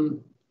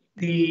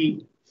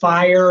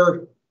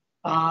FHIR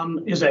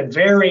is a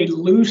very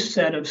loose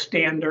set of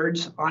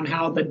standards on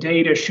how the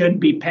data should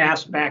be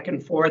passed back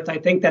and forth. I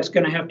think that's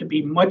going to have to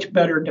be much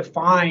better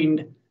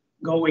defined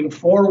going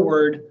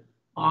forward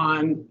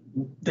on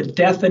the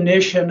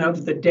definition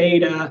of the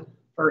data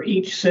for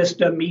each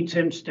system, each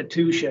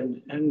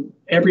institution, and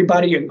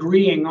everybody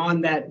agreeing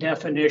on that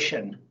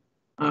definition,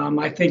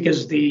 I think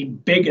is the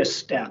biggest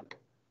step.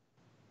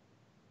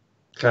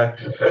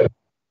 Okay.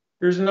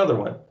 Here's another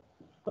one.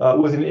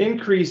 With an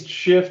increased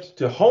shift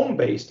to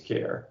home-based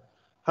care,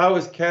 how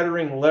is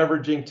Kettering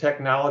leveraging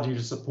technology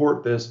to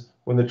support this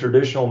when the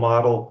traditional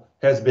model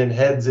has been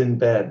heads in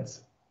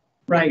beds?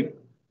 Right.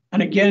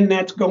 And again,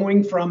 that's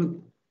going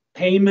from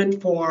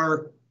payment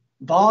for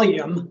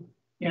volume.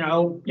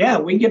 Yeah,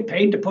 we get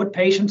paid to put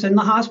patients in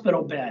the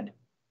hospital bed.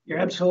 You're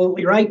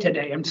absolutely right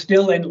today. I'm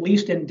still, at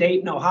least in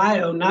Dayton,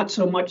 Ohio, not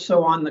so much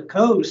so on the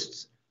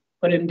coasts,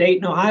 but in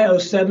Dayton, Ohio,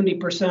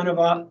 70% of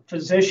our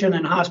physician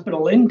and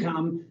hospital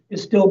income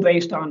is still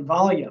based on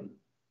volume.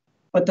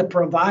 But the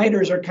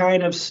providers are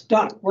kind of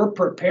stuck. We're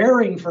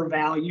preparing for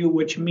value,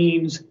 which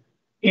means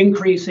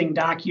increasing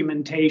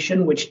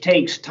documentation, which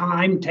takes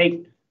time.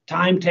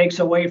 Time takes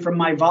away from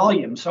my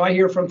volume. So I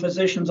hear from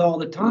physicians all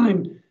the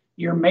time,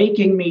 you're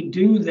making me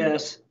do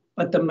this,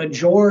 but the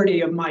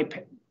majority of my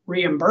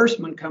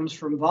reimbursement comes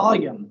from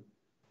volume.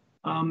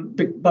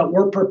 But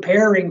we're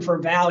preparing for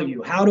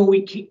value. How do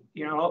we keep,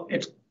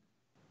 it's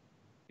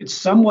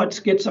somewhat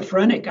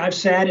schizophrenic. I've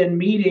sat in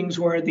meetings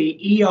where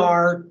the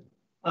ER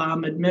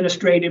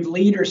administrative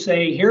leaders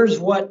say, here's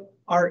what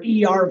our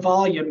ER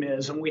volume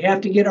is, and we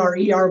have to get our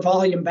ER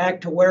volume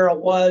back to where it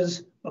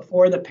was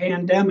before the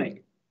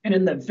pandemic. And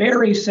in the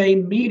very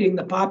same meeting,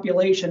 the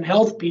population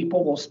health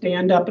people will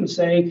stand up and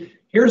say,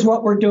 here's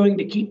what we're doing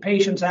to keep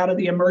patients out of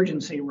the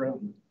emergency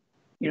room.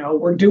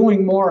 We're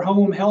doing more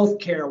home health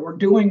care. We're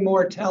doing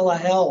more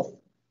telehealth.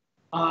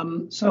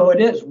 So it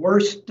is. We're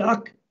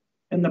stuck.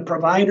 And the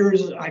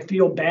providers, I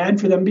feel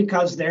bad for them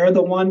because they're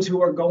the ones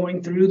who are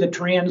going through the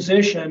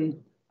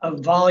transition of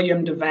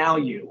volume to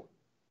value.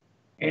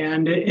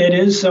 And it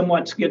is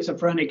somewhat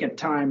schizophrenic at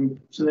times,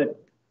 so that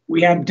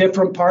we have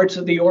different parts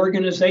of the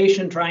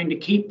organization trying to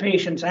keep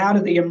patients out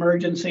of the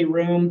emergency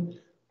room.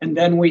 And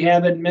then we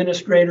have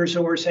administrators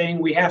who are saying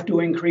we have to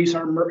increase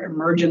our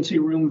emergency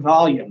room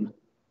volume.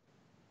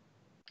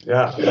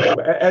 Yeah,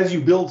 as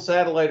you build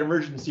satellite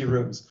emergency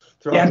rooms.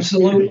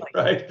 Absolutely.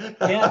 Right?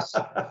 Yes.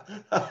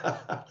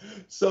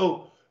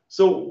 So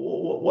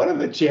one of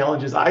the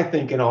challenges I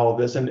think in all of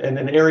this, and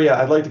an area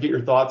I'd like to get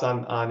your thoughts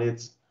on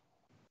its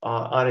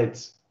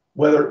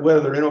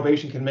whether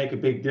innovation can make a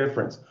big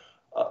difference.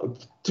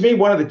 To me,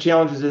 one of the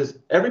challenges is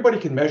everybody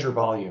can measure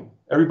volume.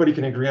 Everybody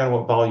can agree on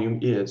what volume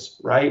is,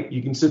 right?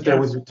 You can sit there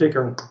with your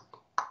ticker,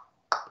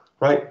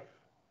 right?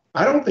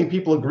 I don't think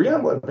people agree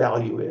on what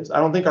value is. I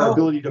don't think our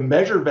ability to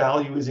measure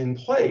value is in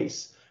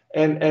place.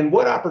 And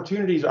what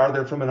opportunities are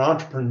there from an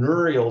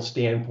entrepreneurial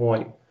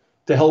standpoint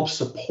to help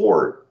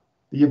support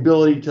the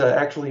ability to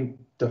actually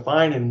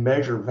define and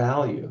measure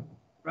value?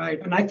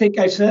 Right. And I think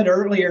I said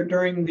earlier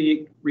during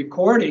the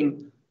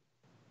recording,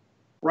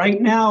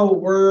 right now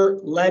we're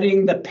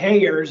letting the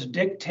payers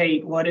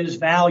dictate what is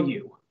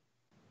value.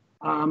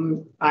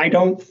 I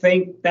don't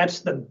think that's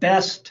the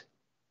best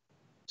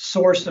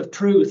source of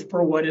truth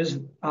for what is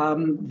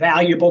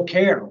valuable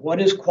care. What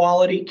is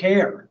quality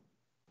care?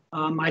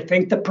 I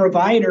think the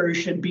providers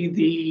should be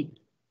the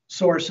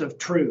source of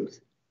truth.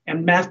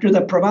 And after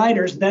the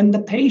providers, then the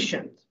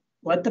patient.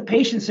 Let the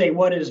patient say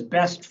what is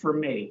best for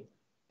me.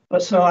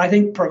 But so I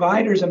think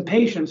providers and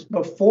patients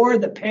before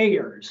the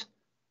payers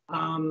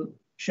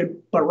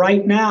should, but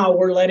right now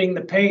we're letting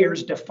the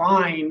payers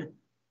define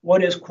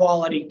what is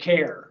quality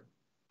care.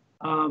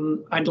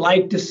 I'd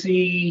like to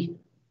see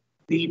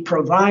the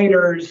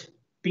providers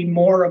be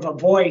more of a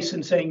voice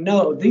and saying,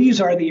 no,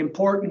 these are the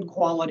important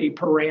quality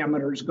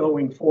parameters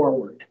going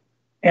forward.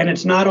 And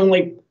it's not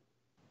only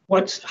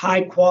what's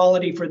high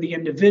quality for the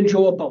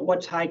individual, but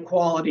what's high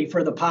quality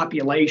for the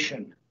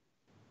population.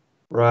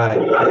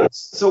 Right.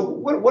 So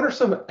what are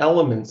some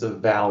elements of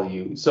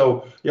value?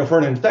 So, for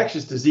an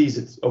infectious disease,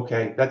 it's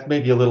okay. That's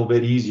maybe a little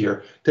bit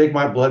easier. Take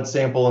my blood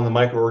sample and the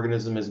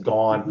microorganism is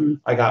gone. Mhm.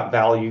 I got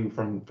value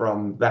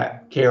from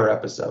that care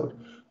episode.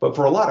 But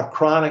for a lot of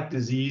chronic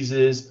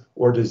diseases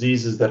or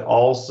diseases that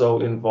also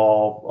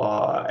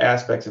involve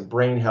aspects of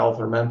brain health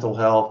or mental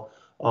health,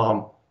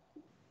 um,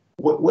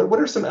 what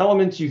are some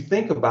elements you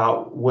think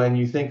about when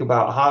you think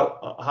about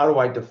how do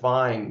I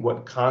define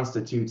what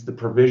constitutes the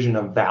provision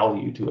of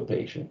value to a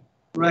patient?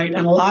 Right.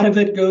 And a lot of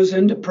it goes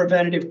into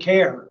preventative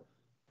care.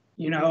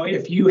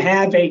 If you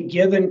have a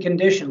given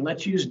condition,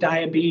 let's use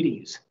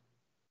diabetes.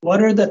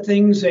 What are the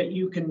things that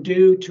you can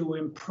do to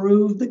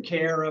improve the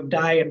care of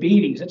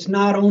diabetes? It's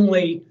not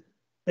only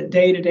the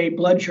day-to-day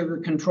blood sugar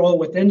control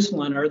with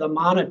insulin or the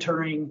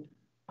monitoring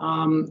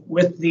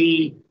with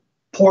the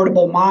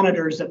portable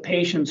monitors that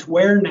patients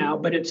wear now,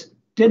 but it's,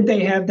 did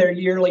they have their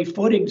yearly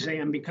foot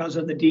exam because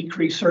of the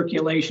decreased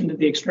circulation to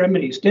the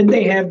extremities? Did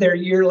they have their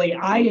yearly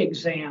eye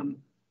exam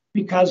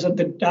because of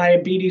the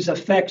diabetes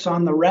effects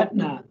on the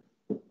retina?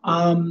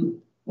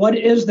 What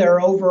is their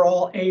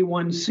overall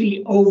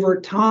A1C over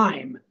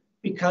time?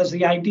 Because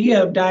the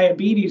idea of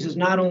diabetes is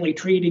not only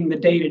treating the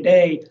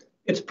day-to-day,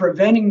 it's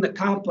preventing the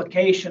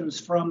complications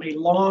from a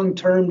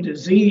long-term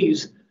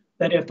disease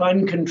that if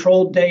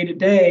uncontrolled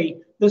day-to-day,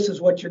 this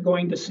is what you're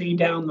going to see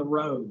down the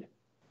road.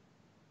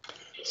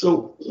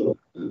 So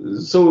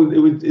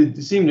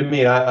it seemed to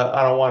me,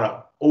 I don't want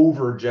to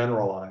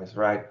overgeneralize,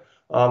 right?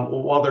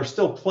 While there's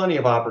still plenty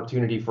of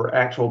opportunity for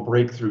actual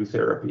breakthrough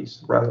therapies,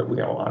 right?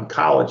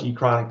 Oncology,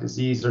 chronic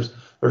disease,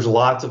 there's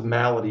lots of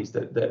maladies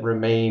that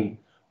remain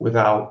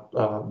without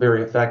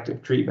very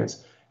effective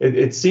treatments.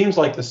 It seems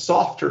like the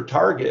softer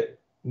target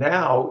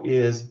now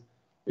is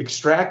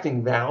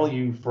extracting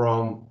value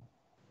from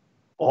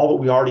all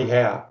that we already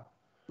have.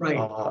 Right.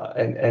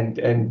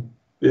 And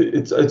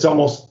it's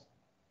almost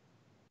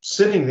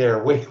sitting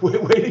there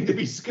waiting to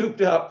be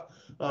scooped up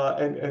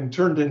and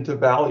turned into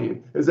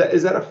value. Is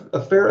that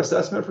a fair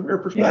assessment from your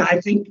perspective? Yeah,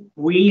 I think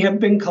we have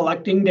been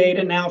collecting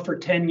data now for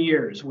 10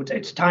 years.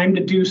 It's time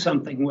to do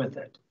something with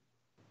it.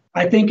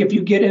 I think if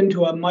you get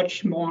into a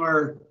much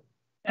more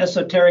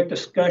esoteric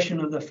discussion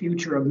of the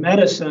future of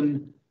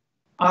medicine,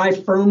 I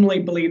firmly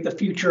believe the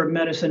future of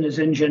medicine is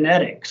in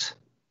genetics.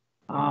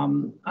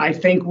 I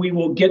think we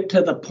will get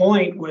to the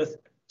point with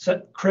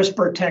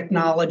CRISPR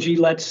technology,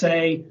 let's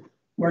say,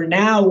 where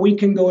now we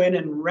can go in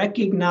and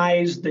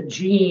recognize the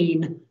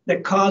gene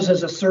that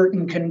causes a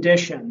certain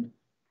condition,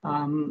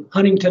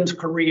 Huntington's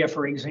chorea,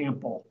 for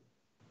example.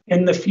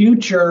 In the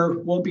future,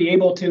 we'll be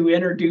able to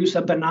introduce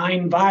a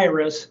benign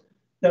virus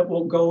that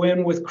will go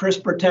in with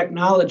CRISPR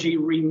technology,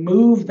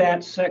 remove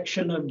that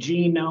section of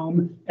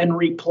genome and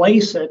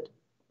replace it,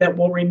 that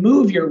will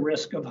remove your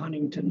risk of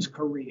Huntington's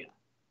chorea.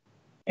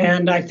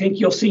 And I think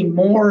you'll see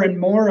more and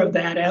more of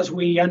that as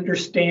we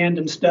understand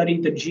and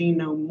study the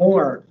genome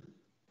more.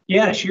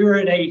 Yes,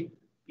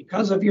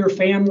 because of your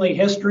family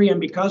history and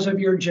because of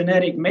your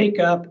genetic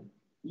makeup,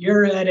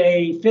 you're at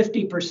a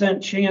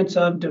 50% chance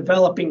of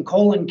developing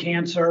colon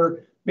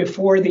cancer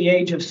before the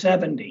age of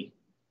 70.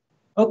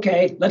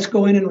 Okay, let's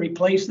go in and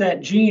replace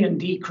that gene and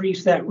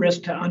decrease that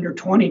risk to under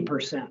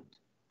 20%.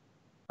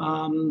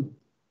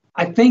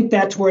 I think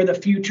that's where the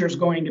future is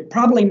going to,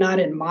 probably not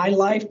in my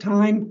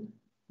lifetime,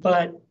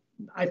 but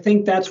I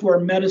think that's where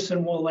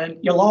medicine will end.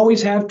 You'll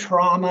always have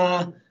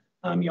trauma.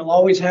 You'll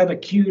always have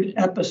acute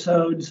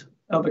episodes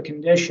of a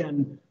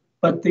condition,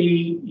 but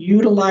the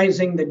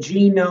utilizing the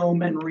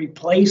genome and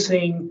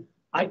replacing,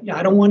 I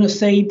don't want to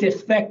say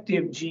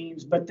defective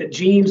genes, but the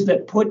genes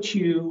that put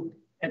you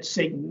at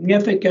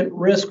significant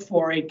risk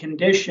for a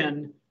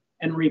condition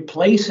and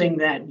replacing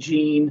that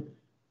gene,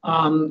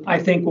 I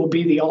think will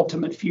be the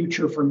ultimate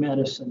future for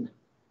medicine.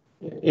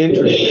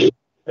 Interesting.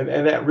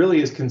 And that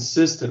really is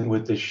consistent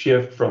with the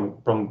shift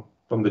from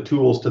the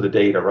tools to the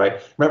data,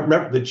 right?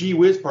 Remember the gee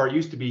whiz part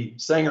used to be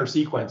Sanger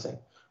sequencing,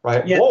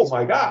 right? Yes. Oh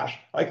my gosh,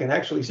 I can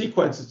actually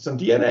sequence some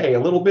DNA, a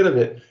little bit of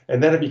it.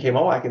 And then it became,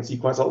 I can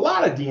sequence a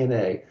lot of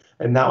DNA.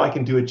 And now I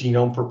can do a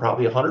genome for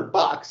probably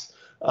 $100.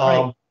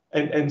 Right.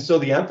 And so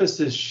the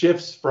emphasis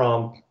shifts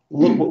from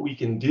look what we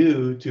can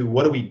do to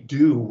what do we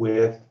do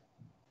with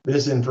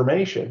this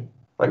information?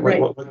 Like Right.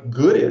 what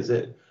good is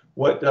it?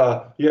 What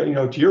to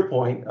your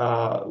point,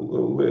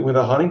 with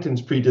a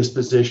Huntington's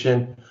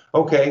predisposition,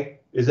 okay,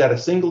 is that a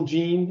single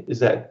gene?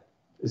 Does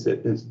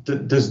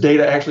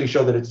data actually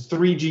show that it's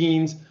 3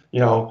 genes?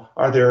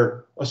 Are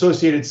there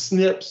associated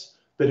SNPs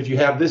that if you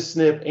have this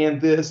SNP and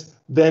this,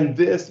 then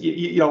this?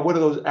 What do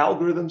those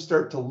algorithms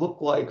start to look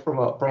like from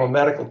a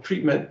medical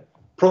treatment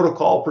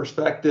protocol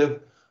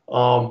perspective?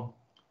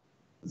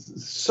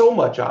 So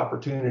much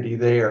opportunity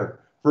there.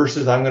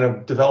 Versus I'm going to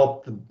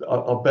develop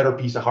a better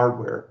piece of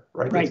hardware,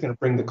 right? That's going to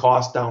bring the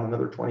cost down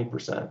another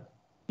 20%.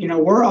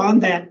 We're on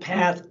that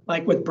path,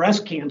 like with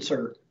breast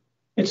cancer.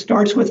 It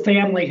starts with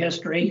family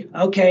history.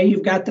 Okay,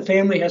 you've got the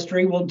family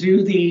history. We'll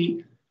do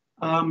the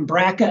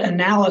BRCA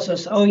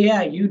analysis. Oh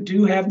yeah, you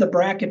do have the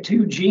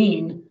BRCA2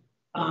 gene.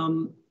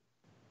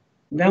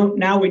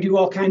 Now we do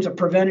all kinds of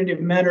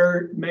preventative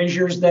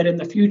measures that in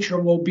the future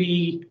will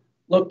be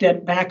looked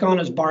at back on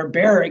as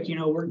barbaric.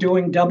 We're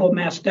doing double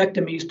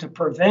mastectomies to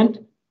prevent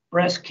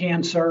breast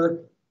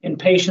cancer in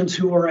patients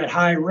who are at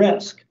high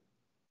risk.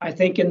 I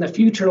think in the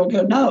future it'll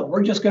go, no,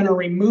 we're just going to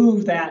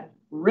remove that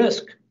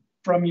risk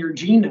from your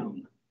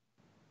genome.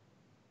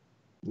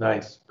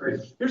 Nice.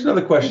 Here's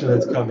another question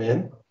that's come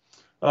in.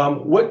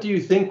 What do you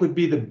think would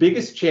be the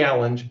biggest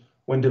challenge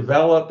when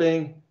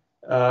developing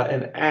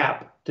an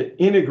app to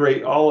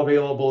integrate all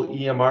available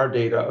EMR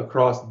data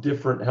across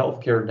different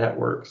healthcare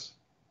networks?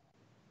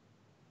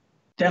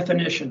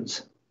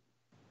 Definitions.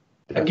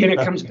 Again, it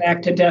comes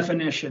back to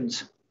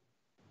definitions.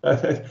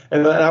 And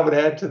then I would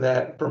add to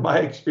that, from my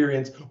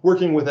experience,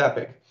 working with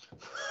Epic.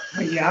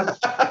 Yeah.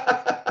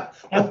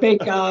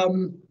 Epic,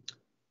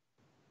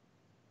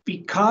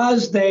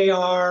 because they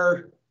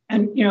are,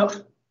 and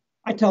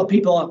I tell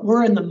people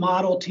we're in the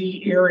Model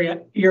T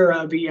era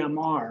of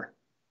EMR.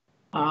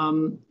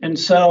 And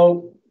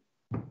so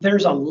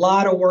there's a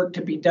lot of work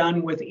to be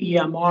done with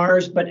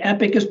EMRs, but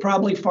Epic is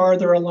probably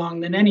farther along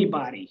than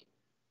anybody.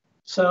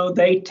 So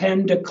they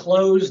tend to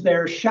close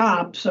their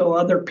shop so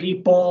other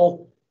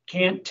people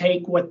can't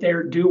take what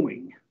they're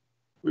doing.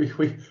 We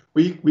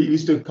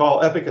used to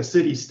call Epic a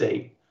city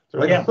state.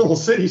 They're like a little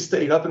city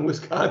state up in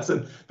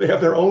Wisconsin. They have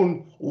their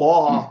own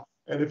law,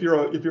 and if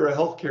you're a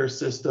healthcare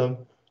system,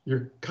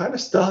 you're kind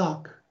of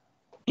stuck.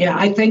 Yeah,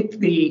 I think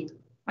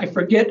I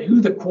forget who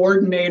the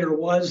coordinator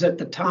was at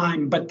the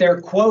time, but their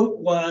quote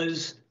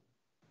was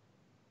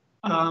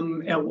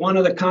at one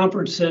of the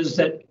conferences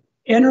that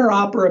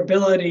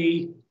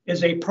interoperability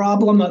is a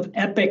problem of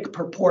epic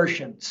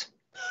proportions.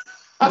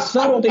 The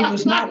subtlety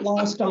was not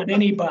lost on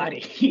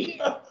anybody.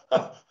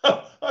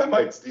 I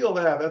might steal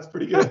that. That's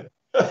pretty good.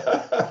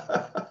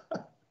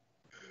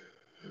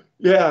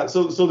 Yeah.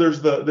 So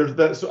there's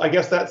that. So I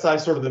guess that's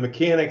sort of the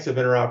mechanics of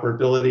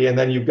interoperability, and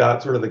then you've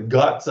got sort of the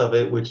guts of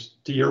it,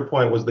 which to your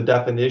point was the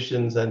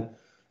definitions, and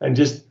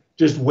just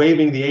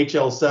waving the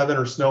HL7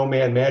 or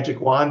Snowman magic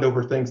wand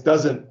over things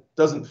doesn't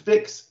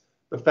fix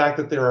the fact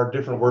that there are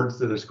different words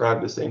to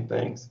describe the same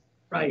things.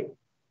 Right.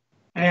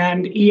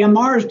 And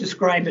EMRs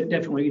describe it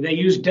differently. They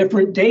use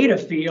different data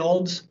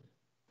fields,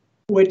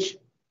 which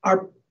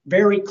are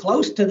very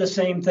close to the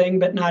same thing,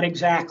 but not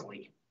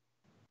exactly.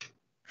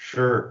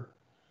 Sure.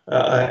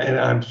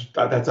 And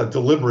that's a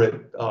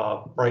deliberate,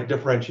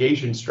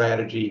 differentiation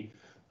strategy,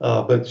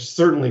 but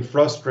certainly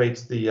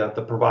frustrates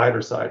the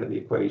provider side of the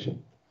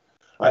equation.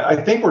 I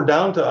think we're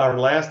down to our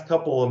last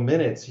couple of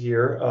minutes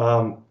here.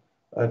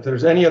 If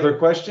there's any other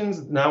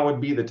questions, now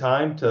would be the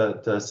time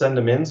to send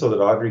them in so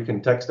that Audrey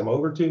can text them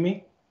over to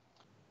me.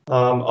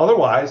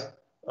 Otherwise,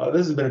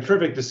 this has been a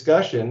terrific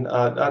discussion.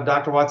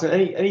 Dr. Watson,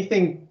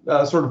 anything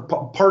sort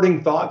of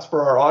parting thoughts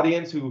for our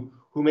audience who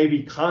may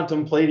be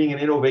contemplating an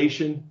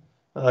innovation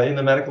in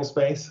the medical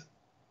space?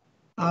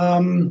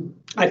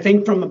 I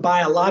think from a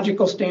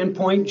biological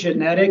standpoint,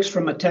 genetics,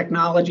 from a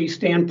technology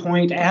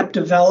standpoint, app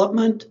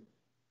development,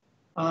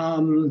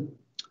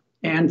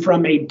 and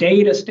from a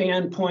data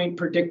standpoint,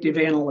 predictive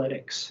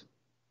analytics.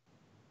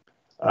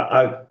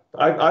 I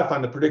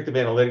find the predictive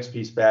analytics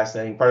piece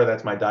fascinating. Part of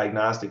that's my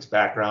diagnostics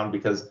background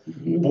because,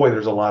 boy,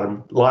 there's a lot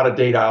of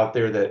data out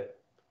there that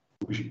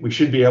we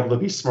should be able to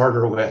be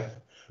smarter with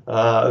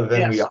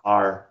than we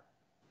are.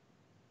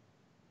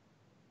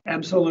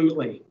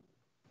 Absolutely.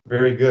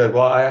 Very good.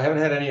 Well, I haven't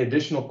had any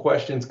additional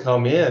questions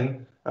come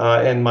in,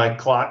 and my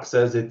clock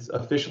says it's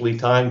officially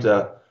time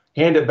to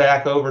hand it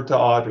back over to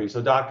Audrey.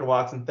 So Dr.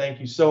 Watson, thank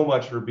you so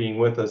much for being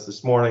with us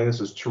this morning. This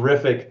was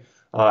terrific,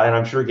 and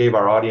I'm sure gave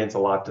our audience a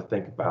lot to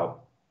think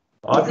about.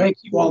 Well, thank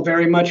you all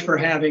very much for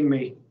having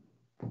me.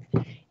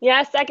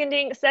 Yeah,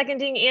 seconding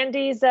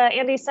Andy's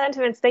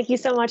sentiments. Thank you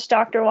so much,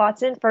 Dr.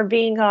 Watson, for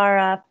being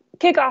our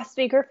kickoff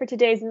speaker for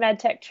today's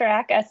MedTech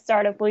track at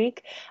Startup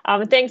Week.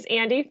 Thanks,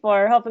 Andy,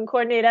 for helping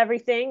coordinate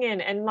everything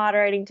and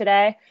moderating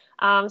today.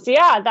 So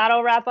yeah,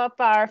 that'll wrap up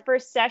our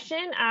first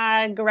session.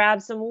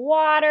 Grab some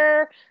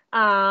water,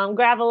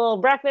 grab a little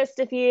breakfast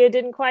if you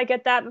didn't quite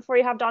get that before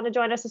you hopped on to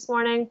join us this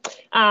morning.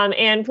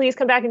 And please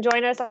come back and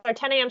join us. Our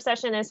 10 a.m.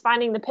 session is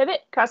Finding the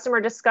Pivot, Customer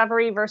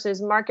Discovery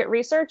versus Market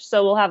Research.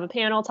 So we'll have a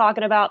panel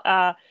talking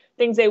about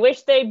things they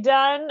wish they'd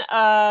done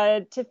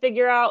to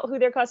figure out who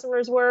their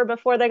customers were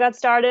before they got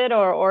started,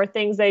 or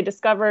things they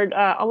discovered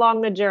along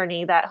the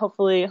journey that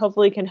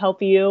hopefully can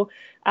help you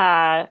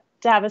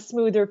to have a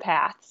smoother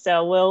path.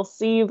 So we'll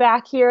see you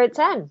back here at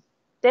 10.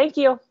 Thank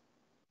you.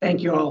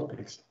 Thank you all.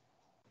 Thanks.